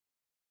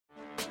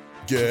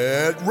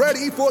Get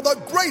ready for the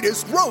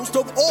greatest roast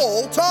of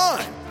all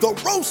time, the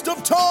Roast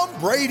of Tom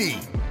Brady,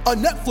 a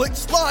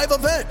Netflix live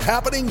event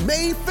happening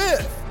May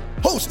 5th.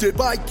 Hosted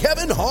by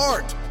Kevin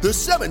Hart, the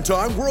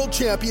 7-time world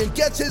champion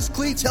gets his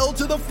cleats held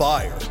to the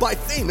fire by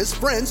famous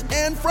friends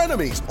and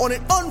frenemies on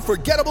an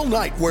unforgettable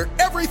night where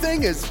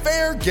everything is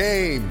fair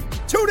game.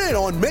 Tune in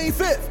on May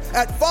 5th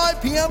at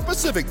 5 p.m.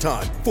 Pacific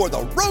time for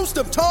the Roast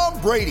of Tom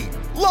Brady,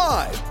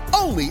 live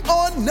only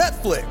on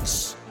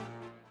Netflix.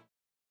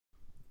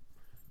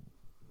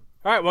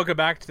 All right, welcome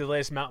back to the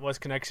latest Mountain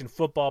West Connection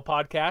football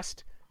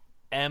podcast.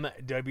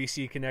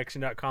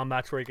 MWCconnection.com.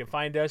 That's where you can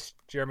find us.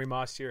 Jeremy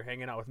Moss here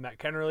hanging out with Matt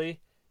Kennerly.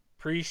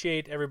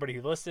 Appreciate everybody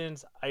who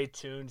listens.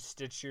 iTunes,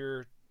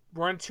 Stitcher.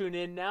 We're on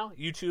TuneIn now.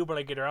 YouTube when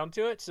I get around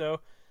to it.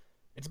 So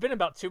it's been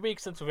about 2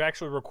 weeks since we've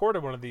actually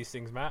recorded one of these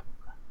things, Matt.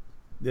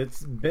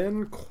 It's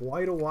been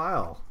quite a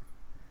while.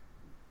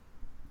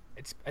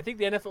 I think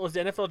the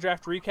NFL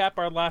draft recap,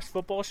 our last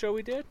football show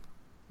we did.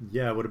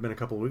 Yeah, it would have been a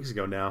couple of weeks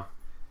ago now.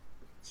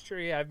 It's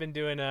true. Yeah, I've been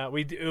doing.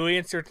 We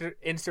inserted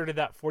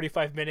that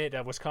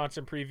 45-minute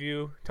Wisconsin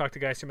preview. Talked to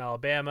guys from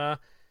Alabama.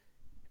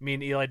 Me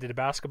and Eli did a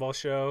basketball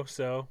show,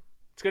 so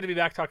it's good to be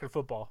back talking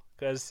football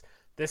because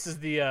this is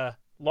the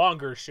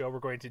longer show we're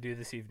going to do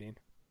this evening.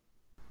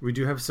 We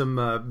do have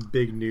some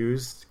big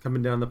news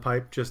coming down the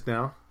pipe just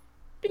now.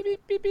 Beep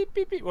beep beep beep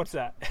beep beep. What's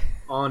that?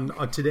 on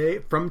today,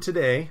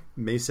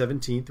 May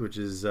 17th, which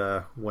is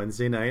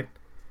Wednesday night,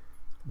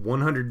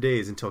 100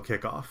 days until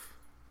kickoff.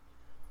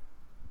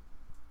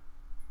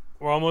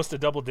 We're almost to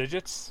double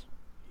digits.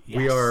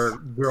 Yes.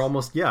 We're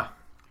almost, yeah.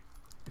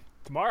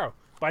 Tomorrow.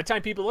 By the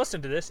time people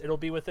listen to this, it'll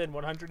be within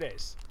 100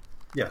 days.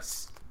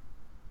 Yes.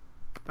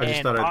 I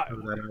just thought I'd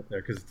put that out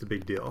there because it's a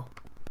big deal.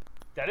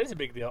 That is a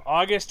big deal.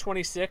 August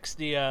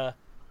 26th,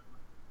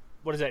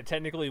 what is that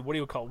technically? What do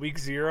you call it? Week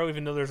 0,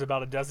 even though there's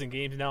about a dozen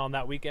games now on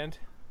that weekend?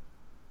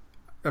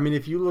 I mean,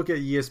 if you look at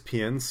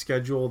ESPN's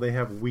schedule, they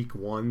have week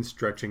 1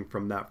 stretching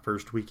from that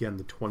first weekend,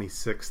 the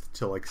 26th,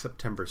 till like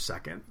September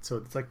 2nd. So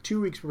it's like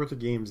 2 weeks worth of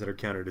games that are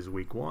counted as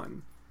week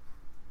 1.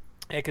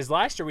 Yeah, because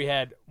last year we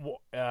had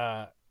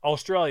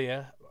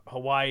Australia,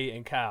 Hawaii,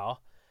 and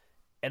Cal.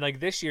 And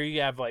like this year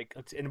you have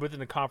within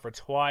the conference,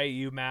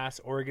 Hawaii, UMass,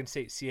 Oregon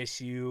State,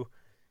 CSU,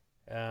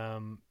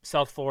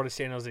 South Florida,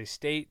 San Jose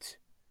State.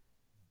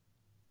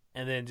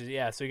 And then,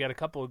 so you got a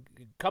couple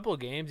of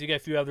games. You got a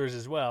few others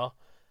as well.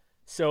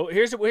 So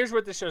here's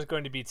what this show is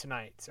going to be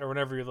tonight, or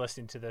whenever you're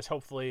listening to this.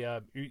 Hopefully,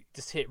 you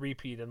just hit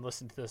repeat and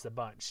listen to this a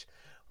bunch.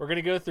 We're going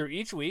to go through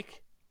each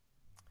week,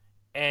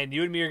 and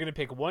you and me are going to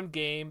pick one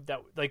game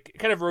that, like,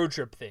 kind of road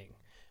trip thing.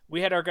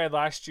 We had our guy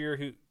last year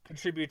who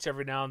contributes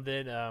every now and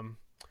then.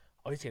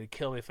 He's going to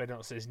kill me if I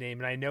don't say his name,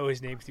 and I know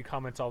his name because he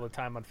comments all the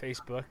time on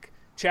Facebook.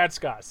 Chad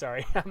Scott,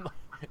 sorry. I'm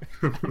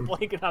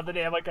blanking on the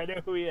name. I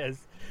know who he is.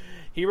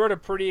 He wrote a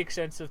pretty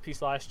extensive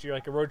piece last year,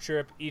 like a road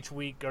trip each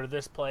week, go to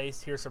this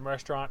place, here's some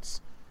restaurants.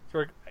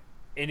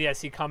 And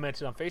yes, he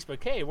commented on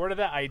Facebook, hey, where did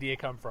that idea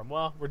come from?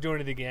 Well, we're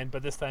doing it again,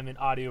 but this time in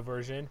audio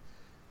version.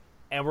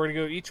 And we're going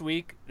to go each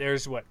week.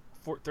 There's,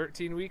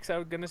 13 weeks, I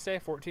was going to say?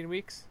 14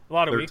 weeks? A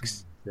lot of 13,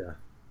 weeks. Yeah.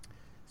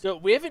 So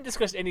we haven't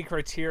discussed any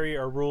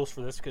criteria or rules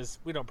for this because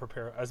we don't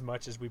prepare as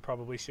much as we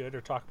probably should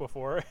or talk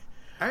before.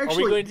 I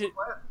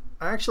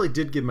actually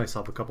did give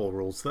myself a couple of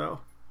rules,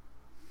 though.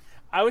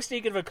 I was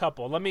thinking of a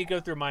couple. Let me go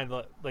through mine,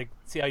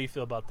 see how you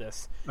feel about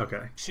this.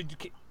 Okay.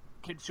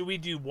 Should we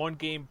do one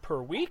game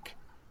per week?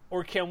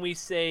 Or can we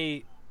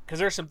say, because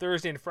there's some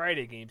Thursday and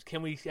Friday games,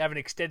 can we have an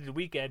extended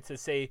weekend to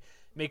say,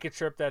 make a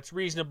trip that's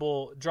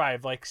reasonable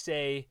drive? Like,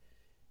 say,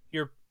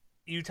 your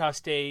Utah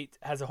State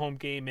has a home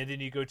game and then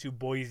you go to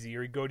Boise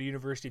or you go to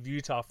University of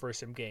Utah for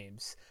some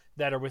games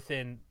that are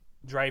within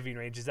driving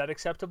range. Is that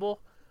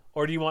acceptable?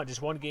 Or do you want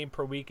just one game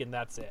per week and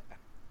that's it?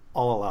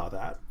 I'll allow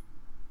that.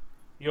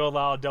 You'll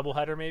allow a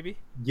doubleheader maybe?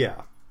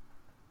 Yeah.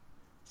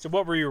 So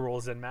what were your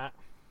rules then, Matt?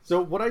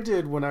 So what I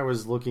did when I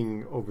was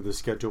looking over the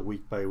schedule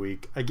week by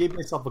week, I gave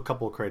myself a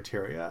couple of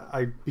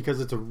criteria.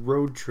 Because it's a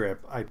road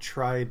trip, I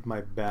tried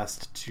my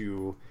best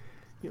to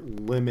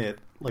limit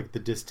the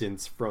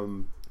distance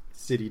from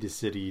city to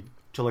city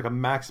to a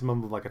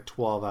maximum of a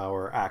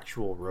 12-hour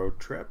actual road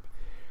trip.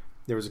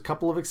 There was a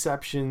couple of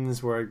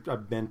exceptions where I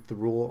bent the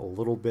rule a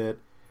little bit.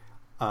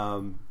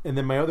 And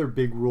then my other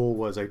big rule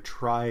was I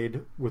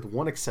tried, with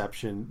one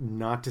exception,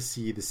 not to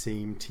see the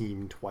same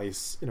team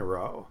twice in a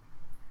row.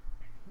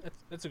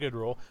 That's a good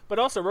rule. But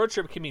also, road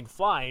trip can mean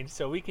flying,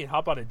 so we can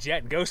hop on a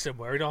jet and go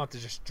somewhere. We don't have to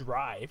just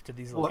drive to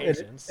these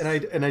locations.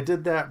 And I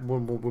did that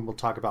when we'll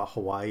talk about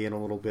Hawaii in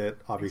a little bit.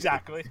 Obviously,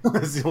 exactly.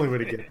 That's the only way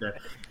to get there.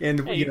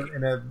 And hey,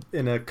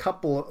 in a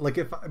couple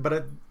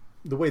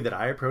the way that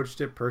I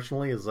approached it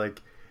personally is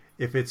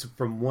if it's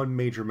from one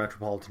major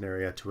metropolitan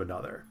area to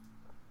another.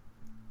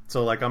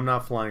 So, I'm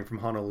not flying from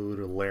Honolulu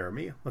to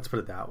Laramie. Let's put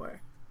it that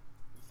way.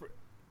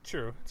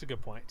 True. It's a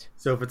good point.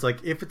 So,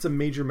 if it's a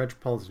major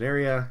metropolitan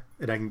area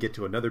and I can get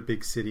to another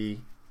big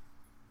city,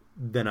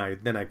 then I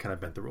kind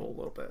of bent the rule a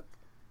little bit.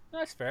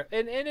 That's fair.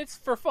 And it's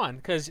for fun,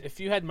 because if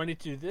you had money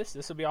to do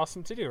this would be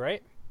awesome to do,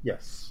 right?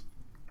 Yes.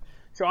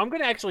 So I'm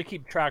going to actually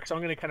keep track. So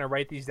I'm going to kind of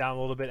write these down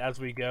a little bit as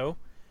we go.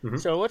 Mm-hmm.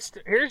 So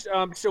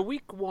so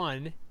week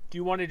 1. Do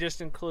you want to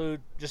just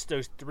include just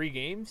those 3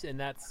 games, and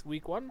that's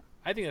week 1?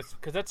 I think that's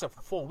because that's a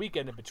full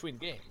weekend in between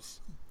games.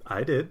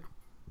 I did.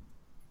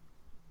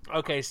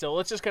 Okay, so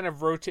let's just kind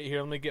of rotate here.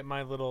 Let me get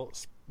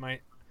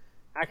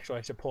Actually,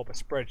 I should pull up a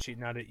spreadsheet,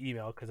 not an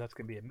email, because that's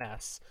going to be a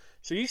mess.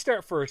 So you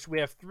start first. We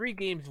have 3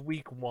 games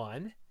week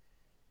 1.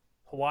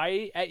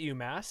 Hawaii at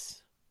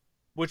UMass,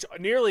 which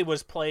nearly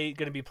was going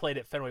to be played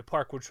at Fenway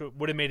Park, which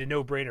would have made a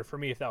no-brainer for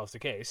me if that was the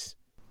case.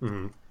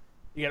 Mm-hmm.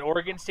 You got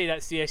Oregon State at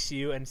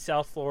CSU and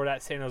South Florida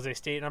at San Jose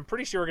State, and I'm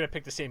pretty sure we're going to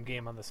pick the same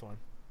game on this one.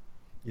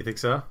 You think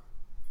so?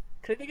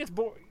 Because I think it's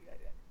boring.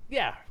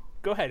 Yeah,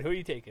 go ahead. Who are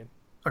you taking?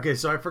 Okay,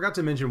 so I forgot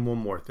to mention one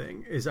more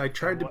thing. Is I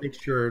tried to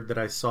make sure that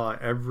I saw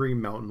every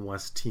Mountain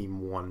West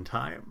team one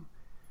time.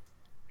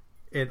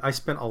 And I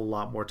spent a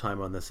lot more time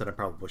on this than I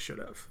probably should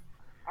have.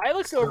 I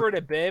looked over it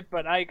a bit,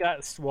 but I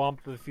got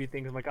swamped with a few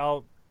things. I'm like,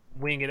 I'll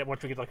wing it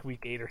once we get like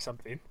week 8 or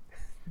something.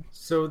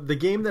 So the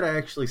game that I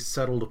actually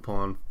settled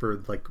upon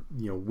for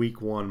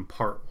week 1,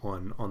 part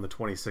 1 on the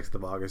 26th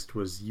of August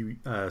was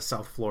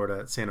South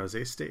Florida at San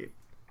Jose State.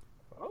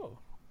 Oh,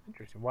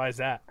 interesting. Why is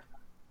that?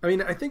 I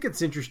mean, I think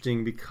it's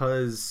interesting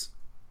because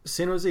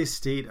San Jose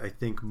State, I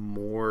think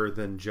more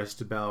than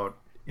just about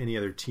any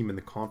other team in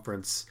the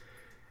conference,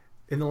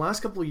 in the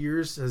last couple of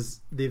years,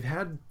 they've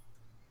had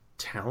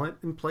talent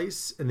in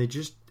place and they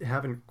just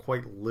haven't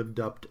quite lived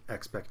up to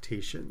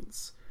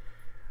expectations.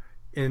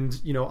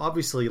 And,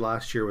 obviously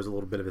last year was a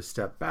little bit of a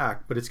step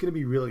back, but it's going to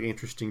be really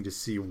interesting to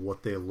see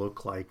what they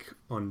look like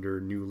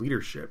under new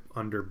leadership,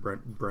 under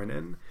Brent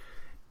Brennan.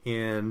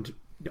 And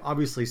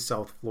obviously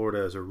South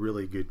Florida is a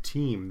really good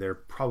team. They're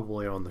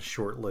probably on the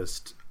short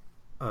list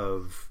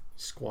of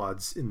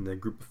squads in the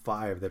group of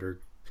 5 that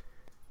are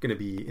going to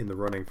be in the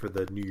running for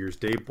the New Year's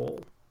Day Bowl.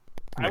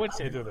 I would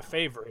say they're the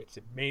favorites,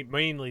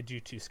 mainly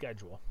due to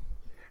schedule.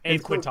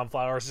 And Quinton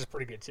Flowers is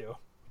pretty good too.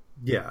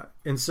 Yeah,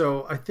 and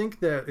so I think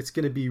that it's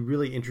going to be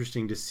really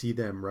interesting to see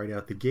them right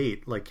out the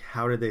gate. Like,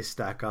 how do they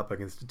stack up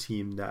against a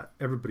team that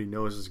everybody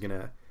knows is going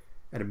to,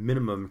 at a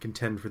minimum,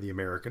 contend for the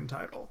American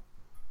title?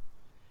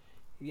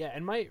 Yeah,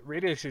 and my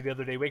radio show the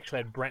other day, we actually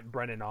had Brent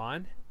Brennan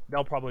on.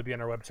 They'll probably be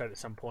on our website at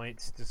some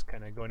point, just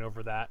kind of going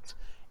over that.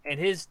 And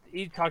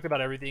he talked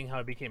about everything, how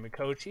he became a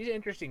coach. He's an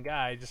interesting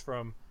guy, just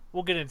from,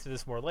 we'll get into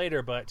this more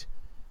later, but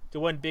the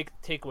one big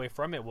takeaway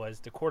from it was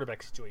the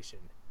quarterback situation.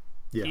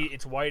 Yeah.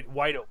 It's wide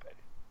open.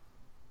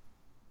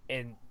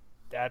 And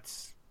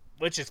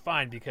which is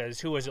fine, because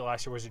who was it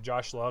last year? Was it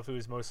Josh Love, who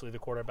was mostly the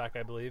quarterback,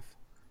 I believe?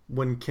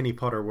 When Kenny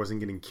Potter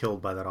wasn't getting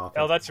killed by that offense.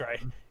 Oh, that's right.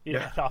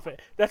 Yeah.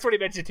 That's what he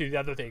mentioned too. The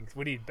other things,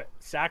 we need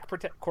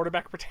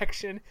quarterback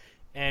protection,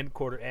 and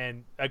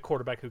a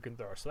quarterback who can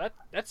throw. So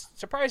that's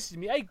surprises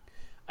me.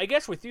 I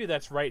guess with you,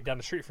 that's right down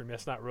the street from you.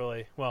 It's not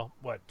really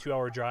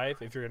 2-hour drive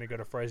if you're going to go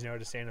to Fresno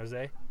to San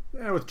Jose.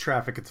 Yeah, with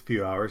traffic, it's a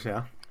few hours.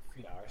 Yeah.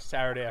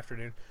 Saturday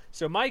afternoon.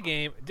 So my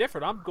game,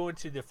 different. I'm going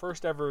to the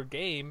first ever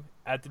game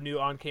at the new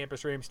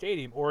on-campus Rams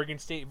Stadium, Oregon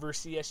State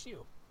versus CSU.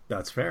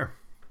 That's fair.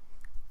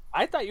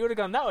 I thought you would have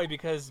gone that way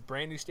because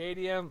brand new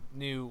stadium,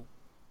 new,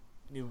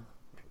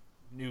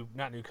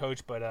 not new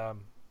coach, but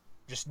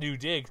just new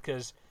digs.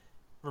 Because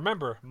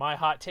remember, my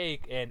hot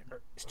take and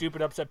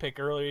stupid upset pick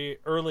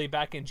early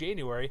back in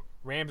January,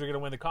 Rams are going to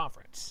win the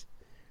conference.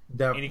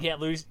 And you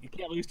can't lose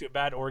to a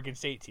bad Oregon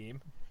State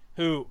team,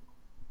 who.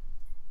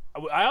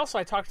 I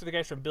talked to the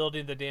guys from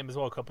Building the Dam as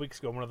well a couple weeks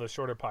ago, one of those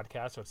shorter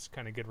podcasts, so it's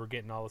kind of good we're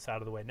getting all this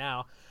out of the way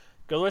now.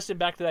 Go listen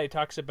back to that. He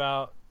talks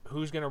about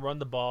who's going to run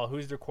the ball,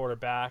 who's their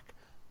quarterback.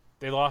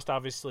 They lost,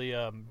 obviously.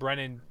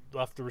 Brennan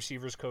left the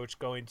receivers coach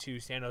going to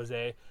San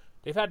Jose.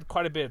 They've had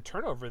quite a bit of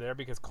turnover there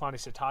because Kalani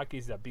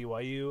Sitake's at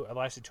BYU.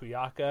 Elisa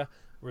Tuyaka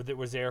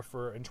was there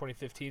in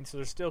 2015, so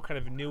there's still kind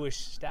of a newish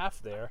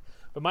staff there.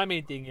 But my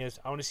main thing is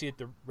I want to see what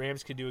the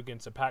Rams can do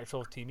against a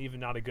Pac-12 team,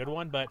 even not a good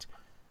one, but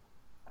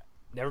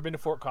never been to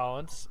Fort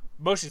Collins.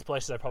 Most of these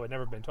places I've probably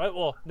never been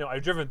to.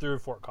 I've driven through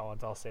Fort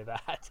Collins. I'll say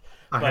that.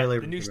 But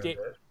the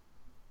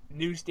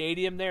new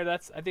stadium there. I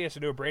think that's a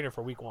no-brainer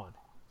for week 1.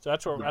 So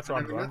that's where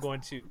I'm going. I'm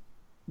going to.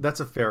 That's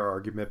a fair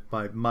argument.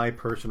 My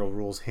personal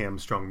rules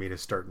hamstrung me to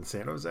start in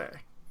San Jose.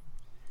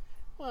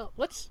 Well,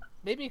 let's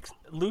maybe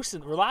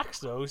relax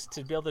those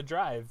to be able to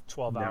drive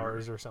 12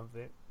 hours or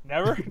something.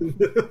 Never.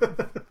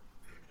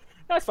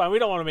 That's fine. We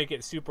don't want to make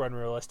it super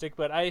unrealistic,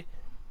 but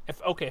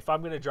if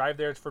I'm going to drive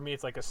there, for me,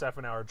 it's like a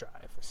 7-hour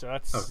drive. So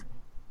that's. Okay.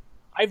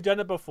 I've done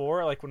it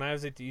before. Like when I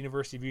was at the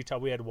University of Utah,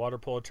 we had water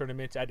polo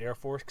tournaments at Air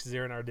Force because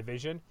they're in our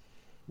division.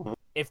 Mm-hmm.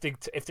 If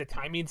the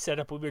timing's set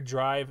up, we would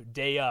drive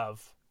day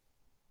of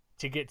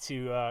to get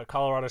to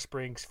Colorado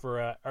Springs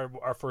for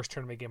our first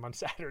tournament game on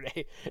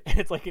Saturday, and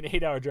it's like an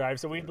 8-hour drive.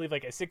 So we'd leave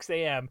like at 6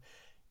 a.m.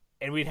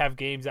 and we'd have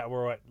games that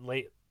were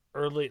late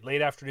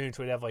afternoon.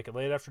 So we'd have like a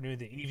late afternoon,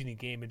 the evening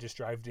game, and just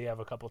drive day of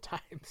a couple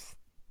times.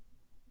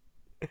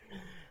 All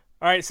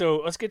right, so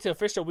let's get to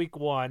official week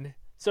 1.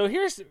 So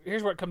here's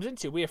where it comes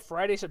into. We have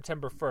Friday,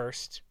 September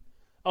 1st.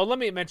 Oh, let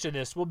me mention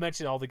this. We'll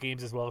mention all the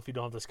games as well if you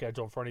don't have the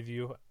schedule in front of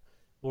you.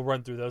 we'll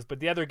run through those. But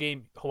the other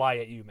game, Hawaii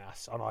at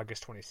UMass on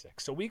August 26th.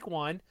 So week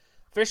 1,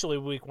 officially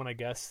week 1, I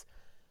guess.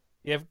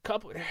 You have a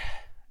couple.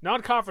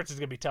 Non-conference is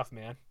gonna be tough,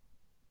 man.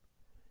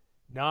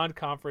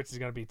 Non-conference is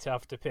gonna be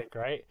tough to pick,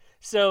 right?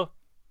 So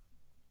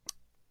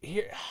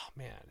here,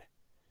 man,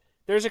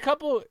 there's a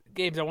couple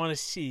games I want to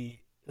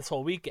see this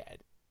whole weekend,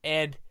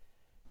 and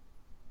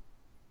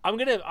I'm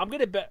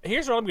gonna bet.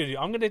 Here's what I'm gonna do.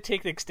 I'm gonna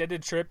take the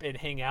extended trip and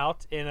hang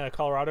out in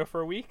Colorado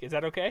for a week. Is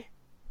that okay?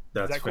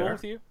 That's Is that fair. cool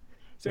with you?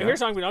 So Yeah. here's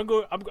how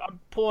I'm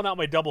pulling out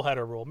my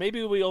doubleheader rule.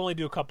 Maybe we only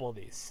do a couple of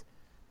these.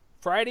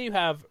 Friday you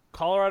have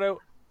Colorado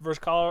versus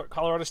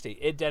Colorado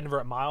State at Denver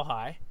at Mile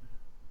High,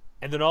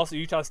 and then also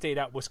Utah State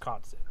at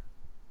Wisconsin.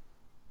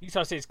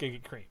 Utah State's gonna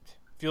get creamed.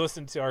 If you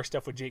listen to our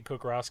stuff with Jake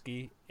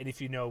Kokorowski, and if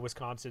you know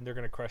Wisconsin, they're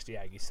gonna crush the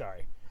Aggies.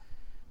 Sorry,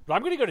 but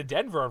I'm gonna go to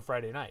Denver on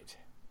Friday night.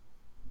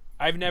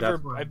 I've been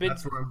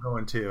That's where I'm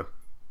going too.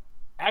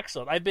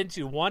 excellent. I've been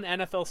to one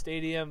NFL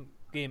stadium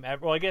game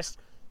ever. Well, I guess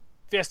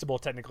Fiesta Bowl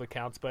technically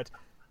counts, but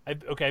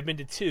I've been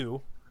to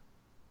 2.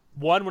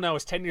 One when I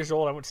was 10 years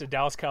old, I went to the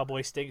Dallas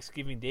Cowboys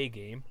Thanksgiving Day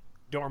game.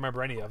 Don't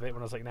remember any of it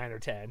when I was like 9 or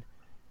 10.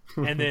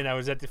 And then I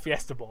was at the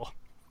Fiesta Bowl.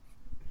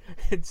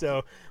 And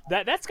so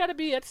that's got to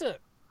be a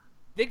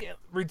big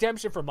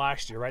redemption from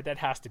last year, right? That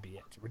has to be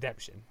it.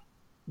 Redemption.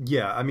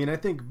 Yeah, I mean, I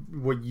think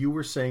what you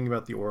were saying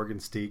about the Oregon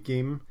State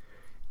game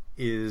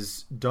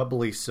is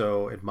doubly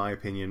so, in my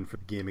opinion, for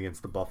the game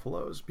against the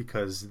Buffaloes,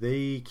 because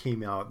they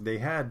came out, they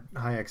had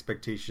high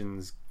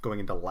expectations going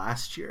into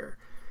last year,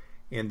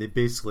 and they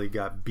basically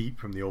got beat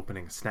from the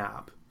opening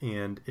snap.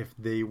 And if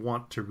they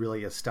want to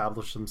really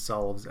establish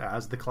themselves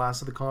as the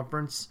class of the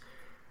conference,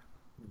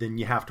 then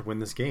you have to win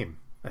this game,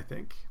 I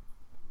think.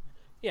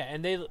 Yeah,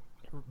 and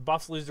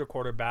Buffs lose their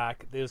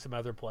quarterback, they lose some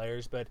other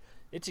players, but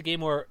it's a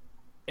game where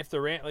if the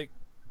like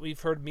we've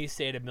heard me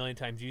say it a million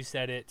times, you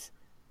said it,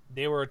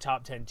 they were a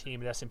top 10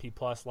 team at S&P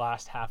Plus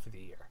last half of the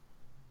year.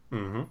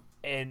 Mm-hmm.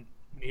 And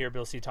you hear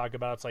Bill C talk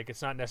about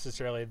it's not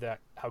necessarily that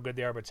how good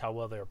they are, but it's how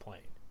well they're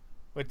playing.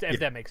 But if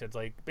that makes sense,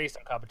 like based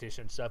on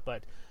competition and stuff.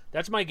 But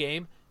that's my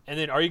game. And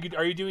then are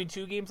you doing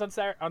 2 games on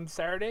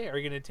Saturday? Are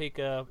you going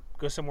to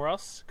go somewhere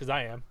else? Because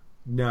I am.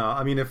 No,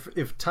 I mean,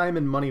 if time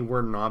and money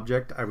weren't an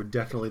object, I would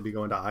definitely be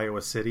going to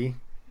Iowa City.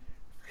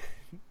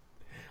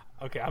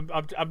 Okay, I'm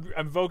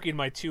invoking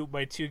my two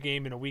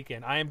game in a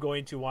weekend. I am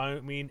going to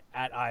Wyoming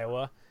at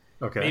Iowa.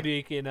 Okay. Maybe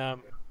we can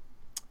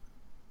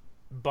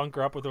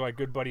bunker up with my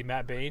good buddy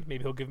Matt Bain.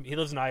 Maybe he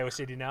lives in Iowa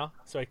City now,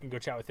 so I can go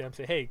chat with him.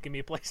 Say, hey, give me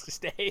a place to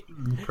stay.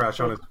 Crash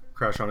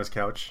on his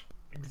couch.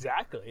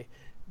 Exactly.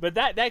 But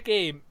that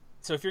game.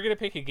 So if you're gonna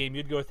pick a game,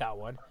 you'd go with that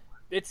one.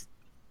 It's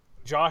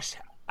Josh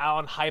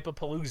Allen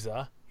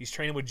Hypapalooza. He's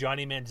training with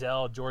Johnny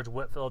Manziel. George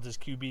Whitfield's his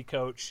QB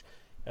coach.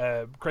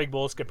 Craig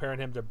Bowles comparing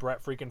him to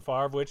Brett freaking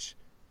Favre, which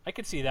I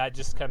could see that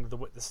just kind of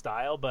the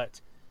style.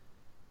 But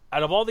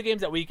out of all the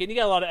games that weekend, you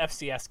got a lot of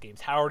FCS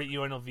games. Howard at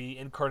UNLV,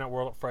 Incarnate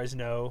World at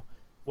Fresno,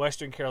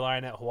 Western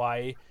Carolina at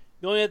Hawaii.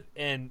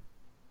 And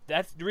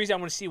that's the reason I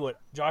want to see what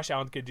Josh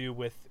Allen could do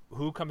with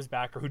who comes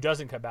back or who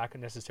doesn't come back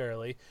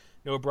necessarily.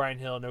 No Brian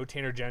Hill, no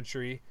Tanner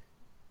Gentry.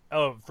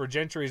 Oh, for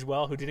Gentry as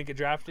well, who didn't get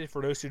drafted,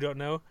 for those who don't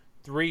know.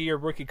 3-year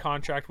rookie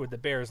contract with the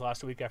Bears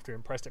last week after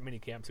impressed at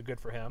minicamp, so good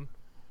for him.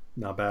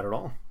 Not bad at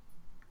all.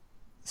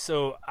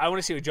 So I want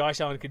to see what Josh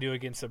Allen could do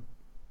against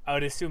I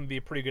would assume, be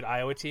a pretty good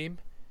Iowa team.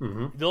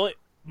 Mm-hmm.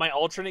 My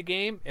alternate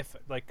game, if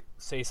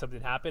say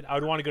something happened, I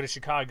would want to go to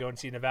Chicago and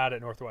see Nevada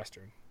at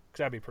Northwestern, because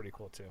that'd be pretty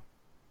cool too.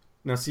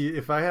 Now, see,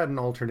 if I had an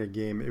alternate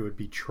game, it would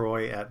be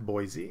Troy at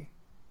Boise,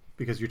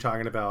 because you're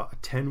talking about a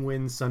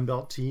 10-win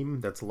Sunbelt team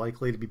that's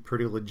likely to be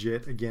pretty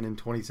legit again in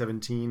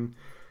 2017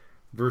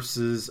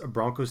 versus a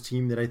Broncos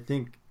team that I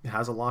think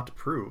has a lot to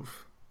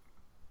prove.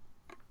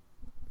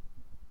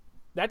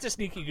 That's a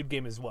sneaky good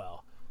game as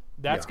well.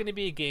 That's going to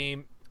be a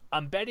game.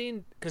 I'm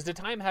betting, because the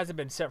time hasn't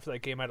been set for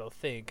that game, I don't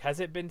think. Has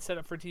it been set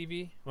up for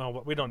TV?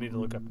 Well, we don't need to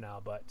look up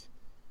now, but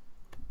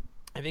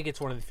I think it's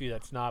one of the few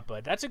that's not.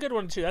 But that's a good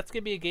one, too. That's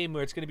going to be a game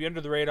where it's going to be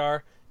under the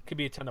radar. Could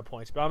be a ton of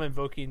points. But I'm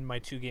invoking my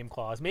 2-game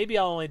clause. Maybe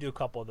I'll only do a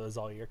couple of those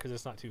all year, because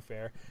it's not too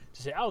fair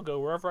to say I'll go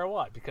wherever I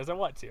want, because I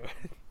want to.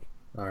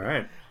 All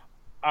right.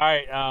 All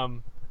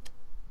right.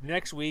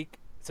 Next week,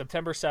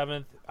 September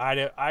 7th,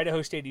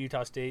 Idaho State to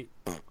Utah State.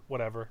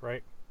 Whatever,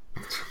 right?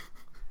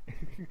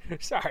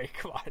 Sorry,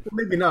 come on.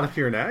 Maybe not if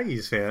you're an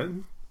Aggies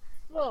fan.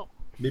 Well,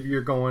 maybe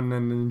you're going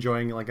and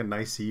enjoying like a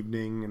nice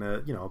evening and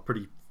a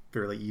pretty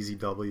fairly easy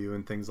W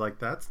and things like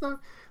that.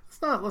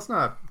 Let's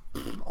not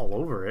all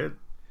over it.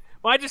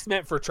 Well, I just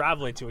meant for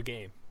traveling to a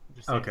game.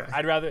 Okay.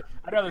 I'd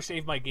rather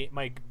save my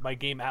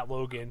game at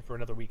Logan for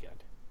another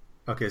weekend.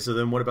 Okay, so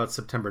then what about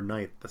September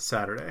 9th, the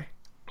Saturday?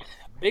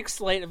 Big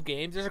slate of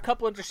games. There's a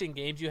couple interesting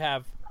games. You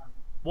have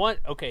one.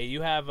 Okay,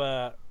 you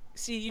have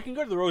see, you can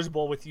go to the Rose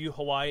Bowl with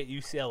Hawaii at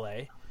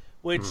UCLA,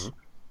 which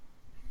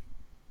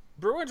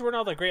Bruins weren't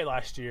all that great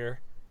last year.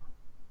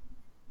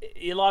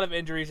 A lot of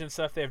injuries and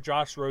stuff. They have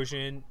Josh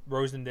Rosen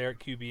there at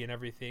QB and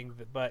everything.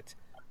 But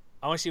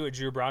I want to see what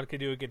Drew Brown could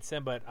do against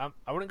them. But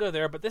I wouldn't go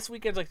there. But this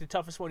weekend's like the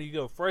toughest one you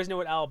go.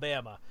 Fresno at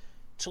Alabama.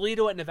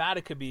 Toledo at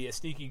Nevada could be a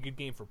sneaky good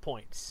game for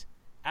points.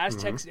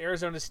 Aztecs at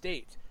Arizona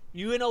State.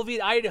 UNLV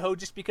at Idaho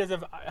just because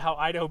of how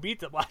Idaho beat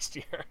them last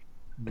year.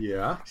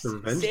 Yeah, the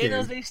revenge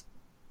game.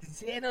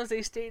 San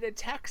Jose State at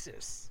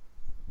Texas.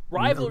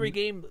 Rivalry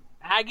game,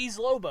 Aggies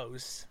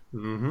Lobos.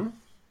 Mm-hmm.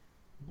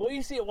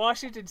 Boise at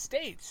Washington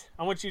State.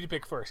 I want you to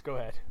pick first. Go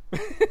ahead.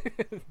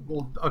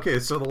 Well, okay,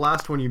 so the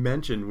last one you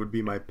mentioned would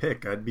be my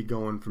pick. I'd be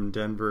going from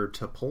Denver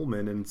to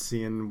Pullman and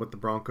seeing what the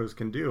Broncos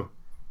can do.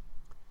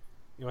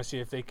 You want to see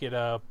if they could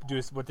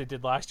do what they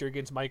did last year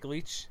against Mike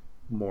Leach?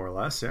 More or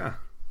less, yeah.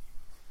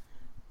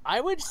 I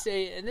would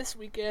say in this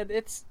weekend,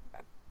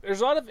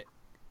 there's a lot of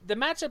the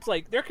matchups.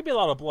 Like there could be a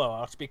lot of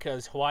blowouts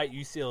because Hawaii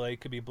UCLA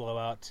could be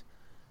blowout.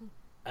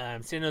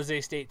 San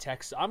Jose State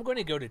Texas. I'm going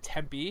to go to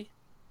Tempe,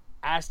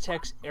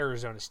 Aztecs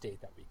Arizona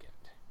State that weekend.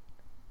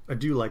 I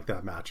do like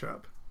that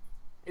matchup.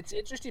 It's an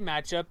interesting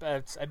matchup.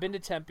 I've been to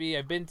Tempe.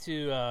 I've been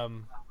to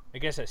I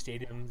guess that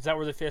stadium. Is that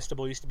where the Fiesta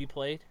used to be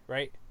played?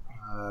 Right.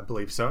 I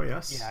believe so.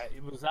 Yes. Yeah,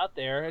 it was out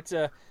there.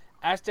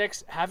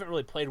 Aztecs haven't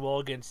really played well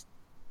against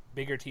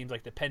bigger teams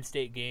like the Penn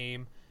State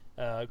game.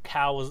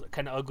 Cal was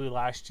kind of ugly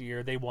last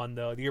year. They won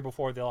though. The year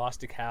before they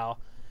lost to Cal.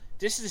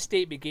 This is a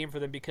statement game for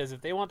them because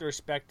if they want the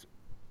respect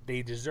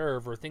they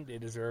deserve or think they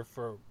deserve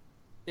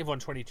they've won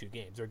 22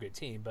 games. They're a good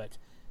team, but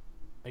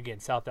again,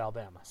 South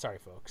Alabama. Sorry,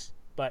 folks,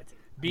 but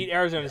beat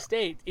Arizona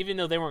State even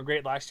though they weren't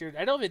great last year.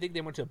 I don't even think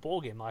they went to a bowl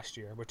game last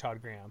year with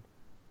Todd Graham,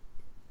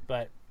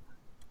 but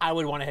I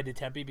would want to head to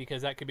Tempe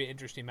because that could be an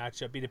interesting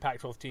matchup. Beat a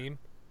Pac-12 team.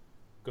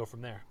 Go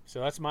from there.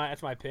 So that's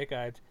my pick.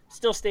 I'd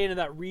still stay in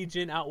that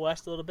region out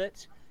west a little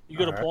bit. You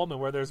go to Pullman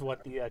where there's the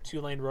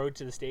 2-lane road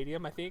to the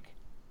stadium, I think.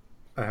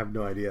 I have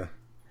no idea.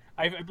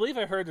 I believe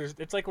I heard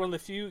it's like one of the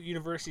few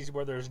universities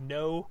where there's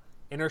no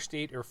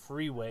interstate or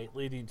freeway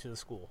leading to the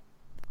school,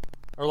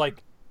 or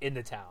like in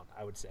the town.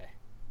 I would say.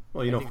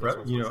 Well,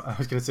 I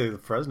was going to say the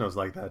Fresno's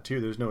like that too.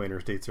 There's no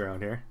interstates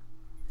around here.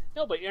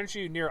 No, but aren't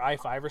you near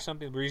I-5 or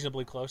something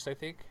reasonably close? I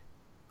think.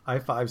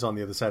 I-5's on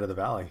the other side of the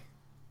valley.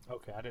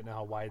 Okay, I didn't know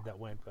how wide that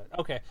went, but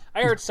okay.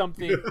 I heard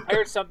something.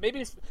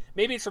 Maybe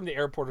it's from the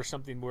airport or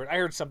something weird. I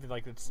heard something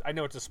like it's. I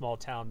know it's a small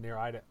town near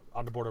Idaho,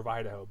 on the border of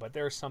Idaho, but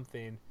there's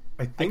something.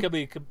 I could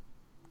be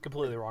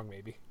completely wrong.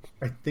 Maybe.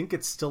 I think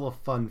it's still a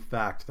fun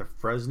fact that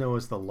Fresno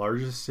is the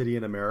largest city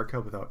in America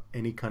without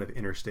any kind of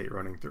interstate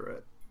running through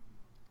it.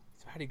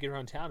 So how do you get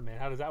around town, man?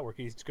 How does that work?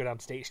 You just go down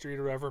State Street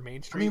or whatever,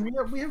 Main Street. I mean,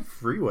 we have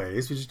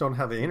freeways. We just don't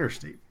have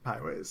interstate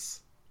highways.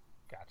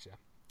 Gotcha.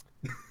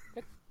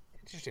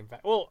 Interesting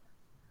fact. Well.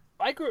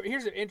 I grew.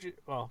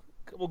 Well,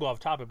 we'll go off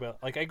topic, but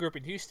like I grew up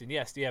in Houston.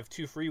 Yes, you have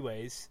two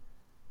freeways,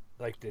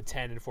 like the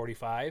 10 and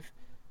 45.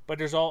 But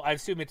there's I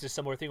assume it's a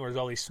similar thing where there's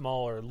all these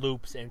smaller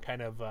loops and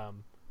kind of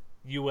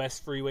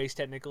U.S. freeways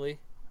technically,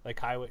 like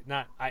highway,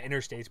 not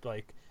interstates, but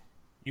like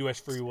U.S.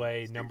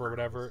 freeway number,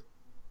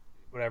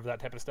 whatever that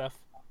type of stuff.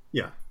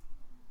 Yeah.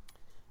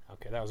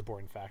 Okay, that was a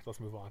boring fact. Let's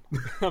move on.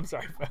 I'm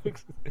sorry,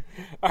 folks.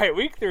 All right,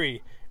 week 3.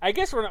 I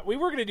guess we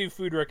were gonna do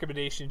food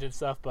recommendations and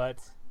stuff, but.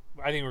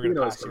 I think we're going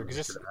to pass here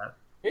because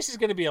this is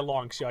going to be a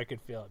long show. I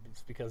could feel it.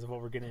 It's because of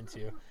what we're getting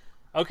into.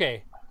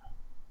 Okay.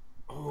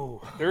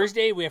 Oh,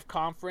 Thursday we have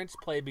conference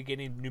play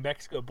beginning New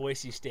Mexico,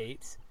 Boise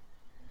State.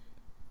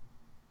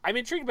 I'm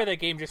intrigued by that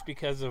game just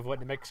because of what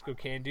New Mexico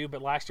can do,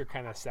 but last year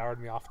kind of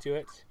soured me off to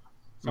it.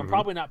 So I'm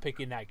probably not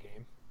picking that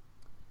game.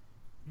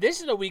 This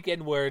is a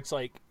weekend where it's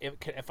like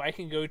if I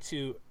can go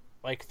to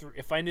like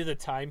if I knew the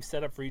time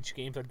set up for each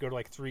game, I'd go to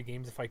like 3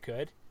 games if I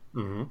could.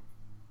 Mm-hmm.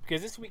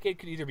 Because this weekend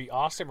could either be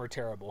awesome or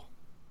terrible.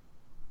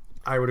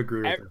 I would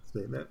agree with that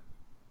statement.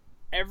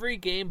 Every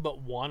game but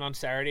one on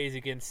Saturday is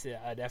against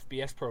an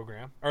FBS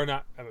program. Or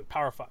not, a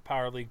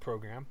Power League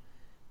program.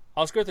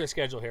 I'll just go through the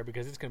schedule here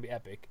because it's going to be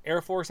epic.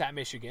 Air Force at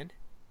Michigan.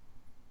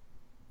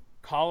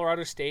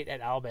 Colorado State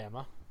at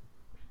Alabama.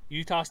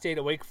 Utah State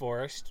at Wake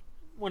Forest.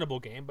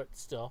 Winnable game, but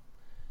still.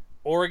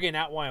 Oregon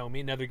at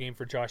Wyoming. Another game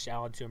for Josh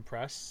Allen to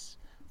impress.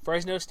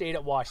 Fresno State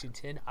at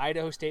Washington.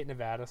 Idaho State,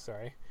 Nevada,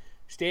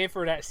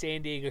 Stanford at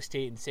San Diego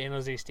State and San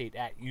Jose State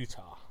at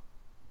Utah.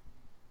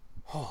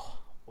 Oh,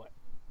 what?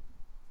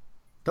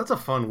 That's a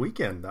fun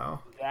weekend,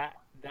 though.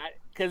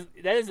 Because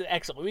that is an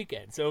excellent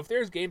weekend. So if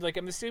there's games, like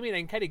I'm assuming I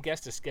can kind of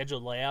guess the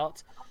scheduled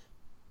layout.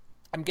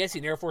 I'm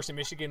guessing Air Force and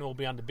Michigan will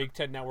be on the Big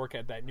Ten Network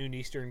at that noon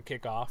Eastern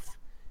kickoff.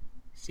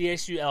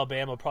 CSU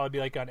Alabama will probably be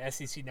like on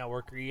SEC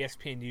Network or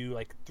ESPNU,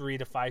 like 3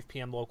 to 5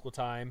 p.m. local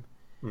time.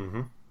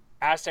 Mm-hmm.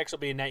 Aztecs will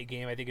be a night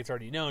game. I think it's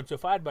already known. So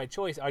if I had my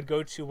choice, I'd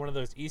go to one of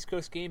those East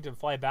Coast games and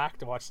fly back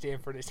to watch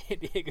Stanford at San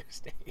Diego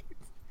State.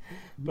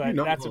 But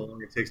that's how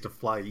long it takes to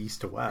fly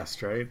east to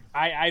west, right?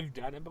 I've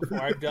done it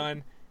before. I've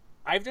done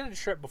a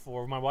trip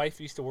before. My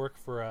wife used to work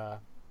for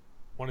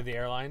one of the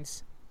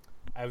airlines.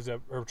 I was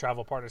her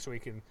travel partner, so we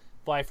can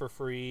fly for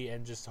free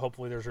and just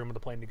hopefully there's room on the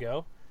plane to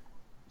go.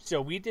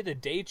 So we did a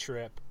day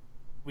trip.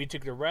 We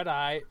took the red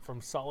eye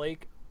from Salt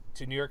Lake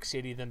to New York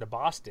City, then to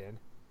Boston.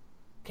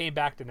 Came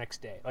back the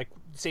next day, like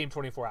same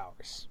 24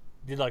 hours.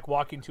 Did like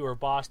walking tour of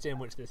Boston,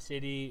 went to the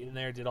city in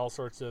there, did all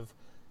sorts of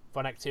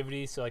fun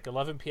activities. So like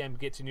 11 p.m.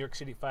 get to New York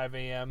City 5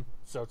 a.m.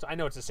 So I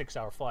know it's a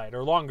 6-hour flight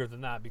or longer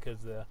than that because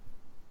the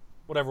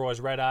whatever it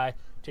was red eye.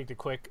 Take the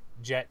quick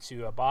jet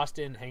to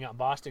Boston, hang out in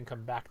Boston,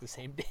 come back the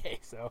same day.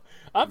 So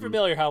I'm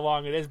familiar how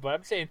long it is, but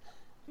I'm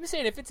just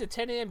saying if it's a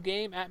 10 a.m.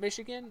 game at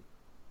Michigan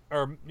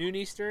or noon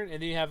Eastern,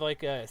 and then you have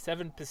like a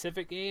 7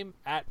 Pacific game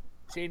at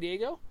San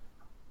Diego,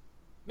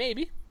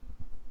 maybe.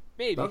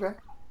 Okay.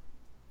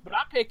 But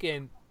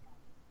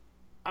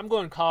I'm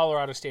going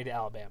Colorado State to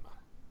Alabama.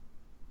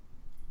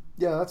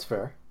 Yeah, that's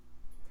fair.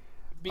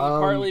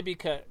 Partly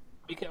because,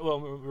 well,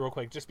 real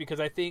quick, just because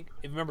I think,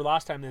 if you remember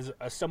last time, there's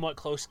a somewhat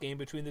close game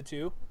between the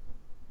two.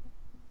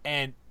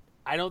 And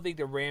I don't think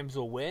the Rams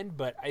will win,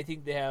 but I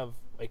think they have,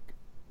 like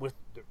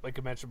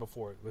I mentioned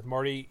before, with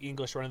Marty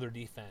English running their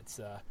defense,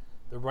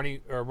 the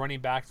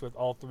running backs with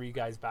all three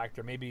guys back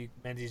there. Maybe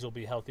Menzies will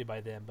be healthy by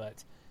then,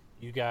 but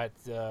you got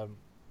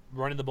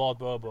running the ball,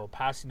 Bobo,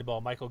 passing the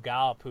ball, Michael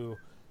Gallup, who,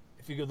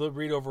 if you could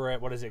read over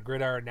at,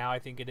 Gridiron Now, I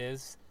think it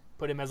is,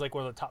 put him as like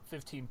one of the top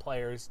 15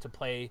 players to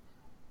play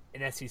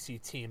an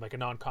SEC team, like a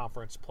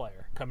non-conference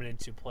player coming in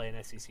to play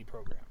an SEC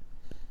program.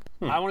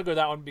 I want to go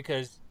that one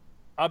because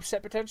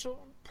upset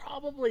potential,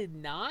 probably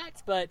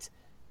not, but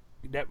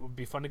that would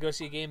be fun to go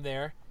see a game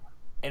there.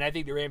 And I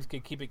think the Rams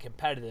could keep it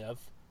competitive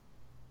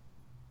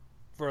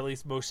for at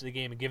least most of the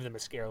game and give them a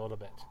scare a little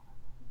bit.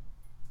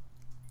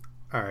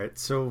 All right,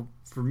 so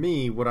for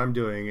me, what I'm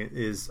doing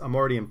is I'm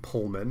already in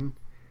Pullman.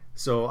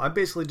 So I'm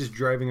basically just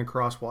driving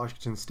across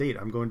Washington State.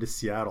 I'm going to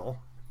Seattle,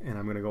 and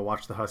I'm going to go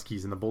watch the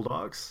Huskies and the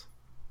Bulldogs.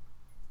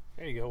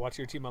 There you go. Watch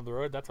your team on the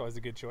road. That's always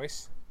a good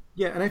choice.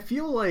 Yeah, and I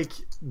feel like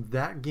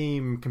that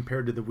game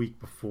compared to the week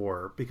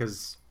before,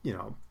 because,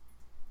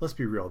 let's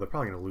be real, they're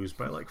probably going to lose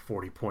by like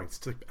 40 points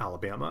to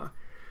Alabama.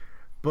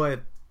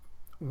 But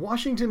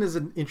Washington is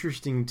an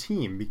interesting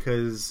team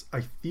because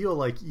I feel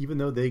like even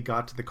though they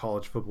got to the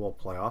college football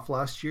playoff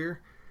last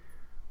year,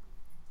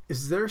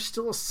 is there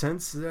still a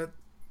sense that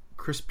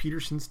Chris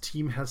Peterson's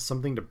team has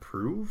something to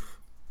prove?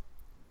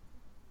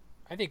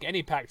 I think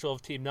any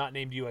Pac-12 team not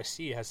named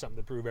USC has something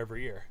to prove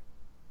every year.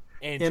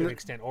 And to an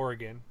extent,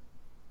 Oregon.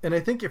 And I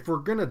think if we're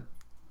going to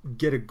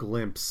get a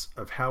glimpse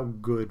of how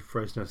good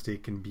Fresno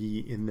State can be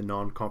in the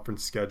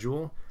non-conference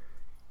schedule,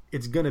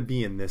 it's going to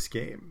be in this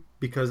game.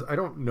 Because I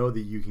don't know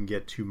that you can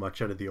get too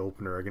much out of the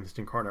opener against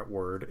Incarnate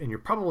Word, and you're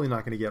probably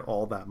not going to get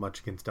all that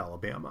much against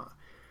Alabama.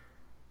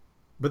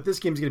 But this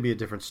game's going to be a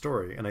different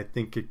story, and I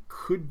think it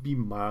could be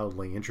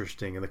mildly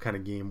interesting in the kind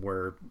of game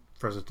where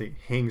Fresno State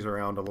hangs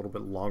around a little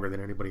bit longer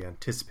than anybody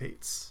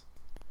anticipates.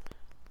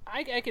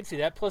 I can see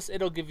that. Plus,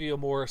 it'll give you a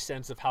more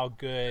sense of how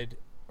good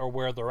or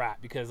where they're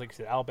at. Because, like I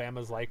said,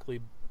 Alabama's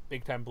likely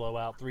big-time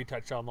blowout,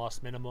 3-touchdown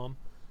loss minimum.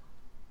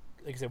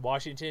 Like I said,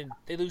 Washington,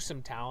 they lose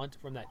some talent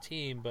from that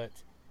team, but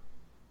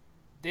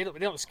they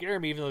don't scare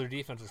me, even though their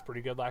defense was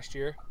pretty good last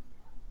year.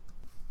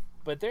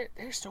 But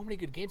there's so many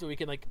good games that we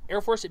can, like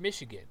Air Force at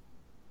Michigan.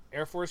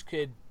 Air Force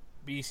could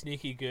be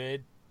sneaky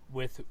good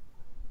with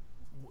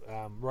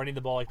running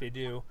the ball like they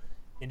do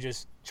and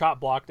just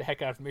chop block the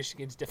heck out of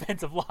Michigan's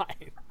defensive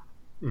line.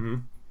 Mm-hmm.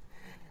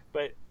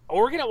 But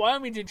Oregon at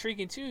Wyoming's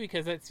intriguing too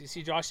because you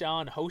see Josh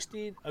Allen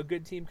hosting a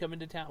good team coming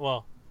to town.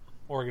 Well,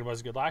 Oregon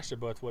was good last year,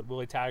 but with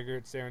Willie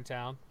Taggart's there in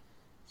town.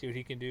 See what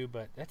he can do.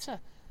 But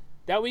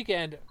that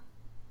weekend,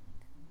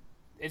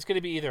 it's going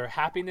to be either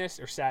happiness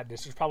or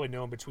sadness. There's probably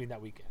no in between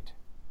that weekend.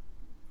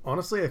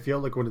 Honestly, I feel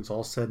like when it's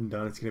all said and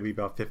done, it's going to be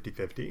about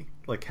 50-50.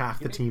 Like half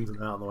the teams in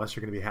the Mountain West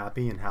are going to be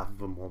happy and half of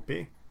them won't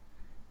be.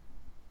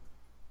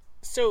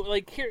 So,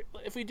 like, here,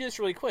 if we do this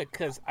really quick,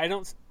 because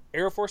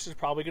Air Force is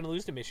probably going to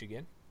lose to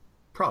Michigan.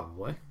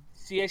 Probably.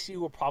 CSU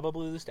will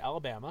probably lose to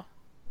Alabama.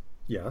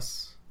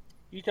 Yes.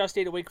 Utah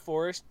State at Wake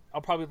Forest,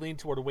 I'll probably lean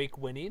toward Wake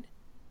winning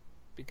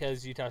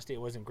because Utah State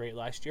wasn't great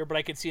last year, but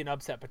I could see an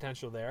upset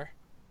potential there.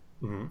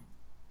 Mm-hmm.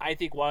 I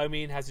think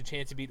Wyoming has a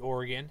chance to beat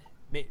Oregon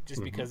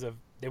just because of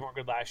they weren't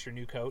good last year,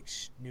 new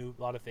coach, new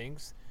a lot of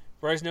things.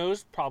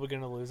 Fresno's probably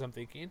going to lose, I'm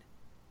thinking.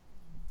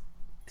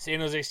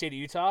 San Jose State at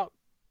Utah.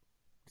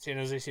 San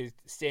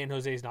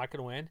Jose is not going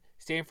to win.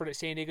 Stanford at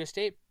San Diego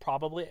State,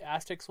 probably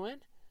Aztecs win.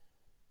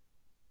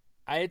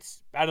 I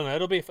don't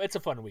know. It's a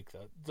fun week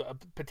though. The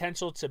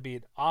potential to be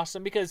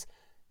awesome because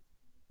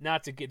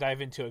not to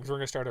dive into it because we're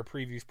going to start our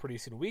previews pretty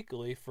soon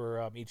weekly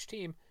for each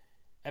team.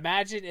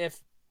 Imagine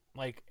if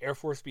like Air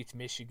Force beats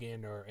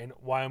Michigan and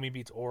Wyoming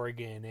beats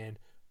Oregon and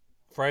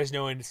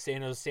Fresno and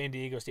San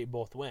Diego State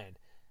both win.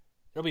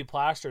 It'll be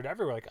plastered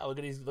everywhere. Like, oh, look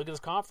at this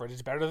conference.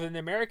 It's better than the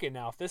American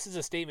now. If this is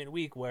a statement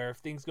week where if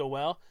things go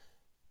well,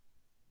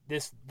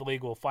 the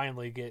league will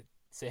finally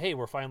say, hey,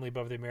 we're finally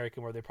above the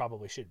American where they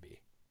probably should be.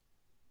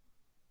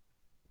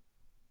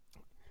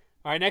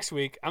 All right, next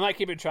week, I'm not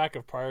keeping track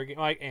of prior games.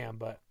 Well, I am,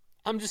 but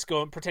I'm just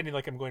pretending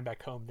like I'm going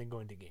back home, then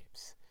going to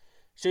games.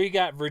 So you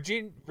got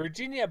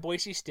Virginia at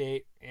Boise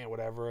State, and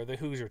whatever. The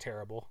Hoos are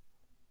terrible.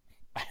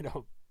 I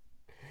don't.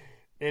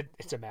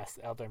 It's a mess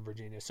out there in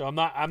Virginia. So I'm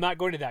not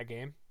going to that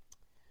game.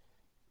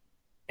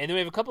 And then we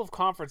have a couple of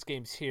conference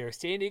games here.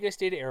 San Diego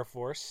State at Air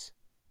Force,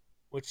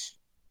 which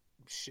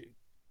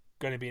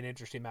going to be an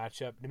interesting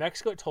matchup. New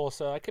Mexico at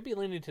Tulsa. I could be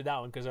leaning to that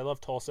one because I love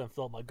Tulsa and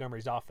Philip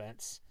Montgomery's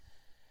offense.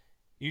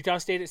 Utah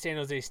State at San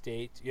Jose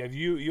State. You have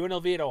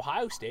UNLV at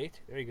Ohio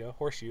State. There you go,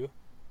 Horseshoe.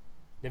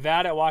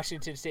 Nevada at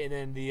Washington State, and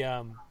then the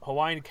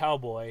Hawaiian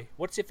Cowboy.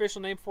 What's the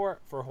official name for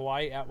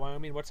Hawaii at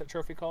Wyoming? What's that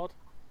trophy called?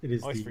 It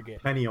is the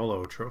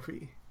Paniolo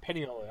Trophy.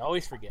 Paniolo. I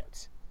always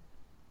forget.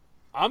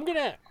 I'm going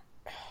to...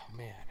 Oh,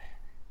 man.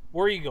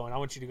 Where are you going? I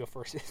want you to go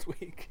first this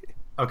week.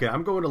 Okay,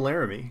 I'm going to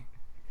Laramie.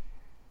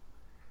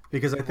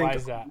 Because I think Why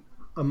is that?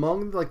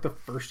 Among like the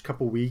first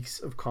couple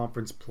weeks of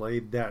conference play,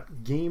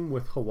 that game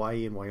with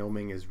Hawaii and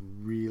Wyoming is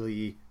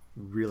really,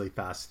 really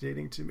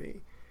fascinating to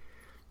me.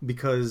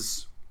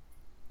 Because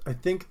I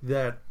think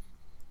that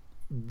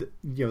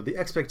the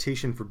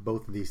expectation for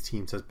both of these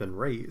teams has been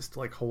raised.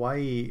 Like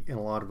Hawaii, in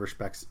a lot of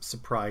respects,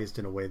 surprised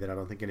in a way that I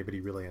don't think anybody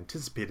really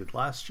anticipated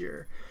last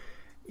year.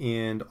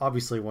 And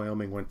obviously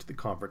Wyoming went to the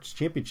conference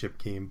championship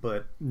game,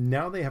 but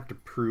now they have to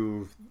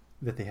prove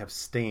that they have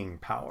staying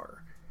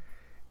power.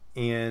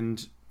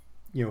 And,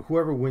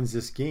 whoever wins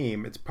this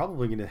game, it's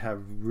probably going to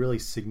have really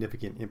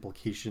significant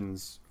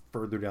implications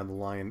further down the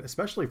line,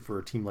 especially for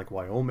a team like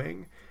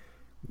Wyoming,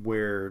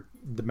 where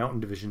the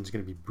Mountain Division is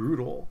going to be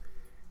brutal.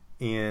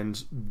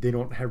 And they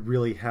don't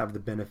really have the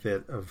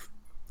benefit of,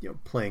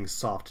 playing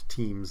soft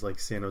teams like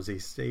San Jose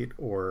State,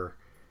 or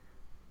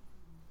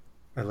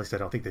at least I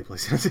don't think they play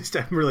San Jose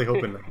State. I'm really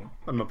hoping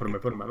I'm not putting my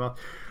foot in my mouth.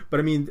 But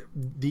I mean,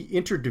 the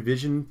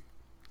interdivision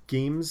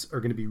games are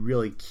going to be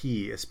really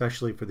key,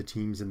 especially for the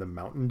teams in the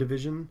Mountain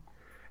Division.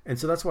 And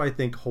so that's why I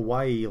think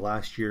Hawaii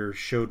last year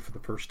showed for the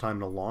first time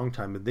in a long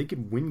time that they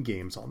could win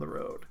games on the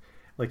road.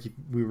 Like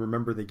we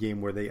remember the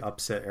game where they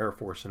upset Air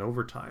Force in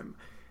overtime.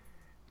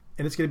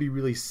 And it's going to be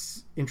really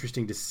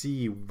interesting to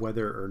see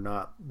whether or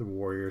not the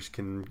Warriors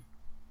can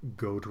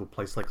go to a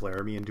place like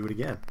Laramie and do it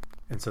again.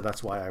 And so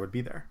that's why I would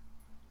be there.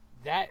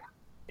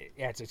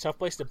 It's a tough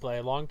place to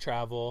play, long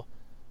travel.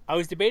 I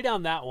was debating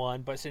on that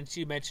one, but since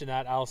you mentioned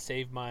that, I'll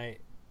save my,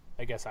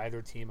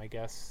 either team,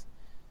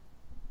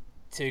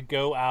 to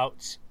go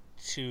out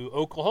to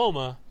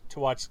Oklahoma to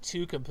watch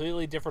two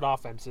completely different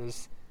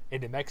offenses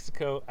in New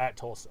Mexico at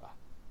Tulsa.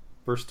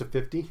 First to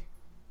 50?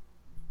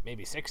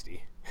 Maybe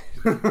 60.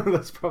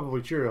 That's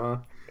probably true, huh?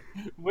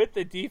 With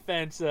the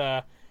defense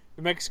New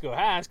Mexico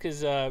has,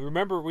 because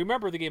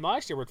remember the game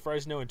last year with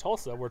Fresno and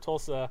Tulsa, where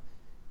Tulsa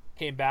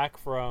came back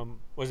from,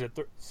 was it,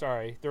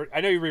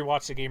 I know you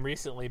rewatched the game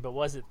recently, but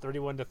was it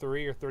 31-3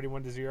 or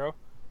 31-0?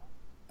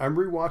 I'm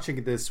rewatching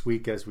it this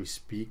week as we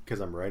speak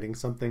because I'm writing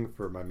something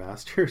for my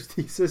master's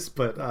thesis,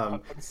 but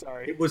I'm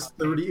sorry. It was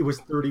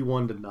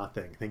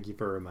 31-0. Thank you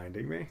for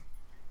reminding me.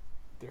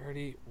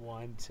 31-0.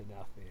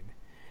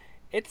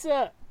 It's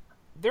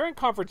they're in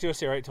Conference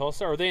USA, right,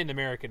 Tulsa? Or are they in the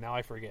American now?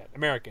 I forget.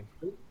 American.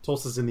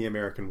 Tulsa's in the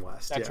American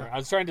West. That's right. I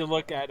was trying to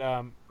look at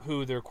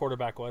who their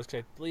quarterback was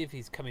because I believe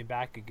he's coming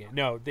back again.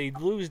 No, they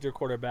lose their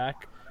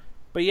quarterback,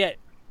 but yet.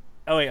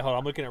 Oh wait, hold on.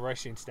 I'm looking at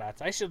rushing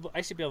stats. I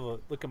should be able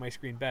to look at my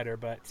screen better,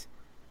 but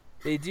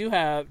they do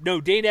have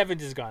Dane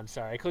Evans is gone.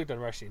 Sorry, I clicked on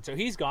rushing, so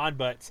he's gone.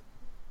 But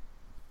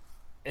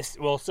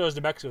so is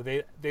New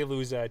Mexico. They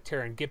lose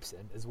Taron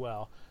Gibson as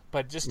well.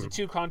 But just the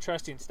two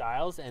contrasting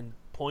styles and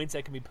points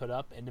that can be put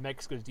up, and New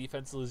Mexico's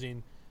defense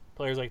losing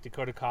players like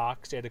Dakota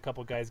Cox. They had a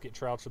couple guys get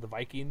tryouts for the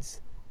Vikings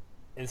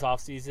in this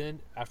offseason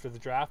after the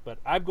draft. But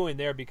I'm going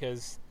there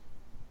because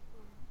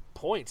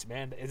points,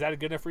 man. Is that a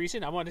good enough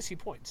reason? I want to see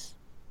points.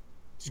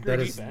 Screw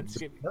defense.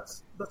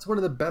 That's one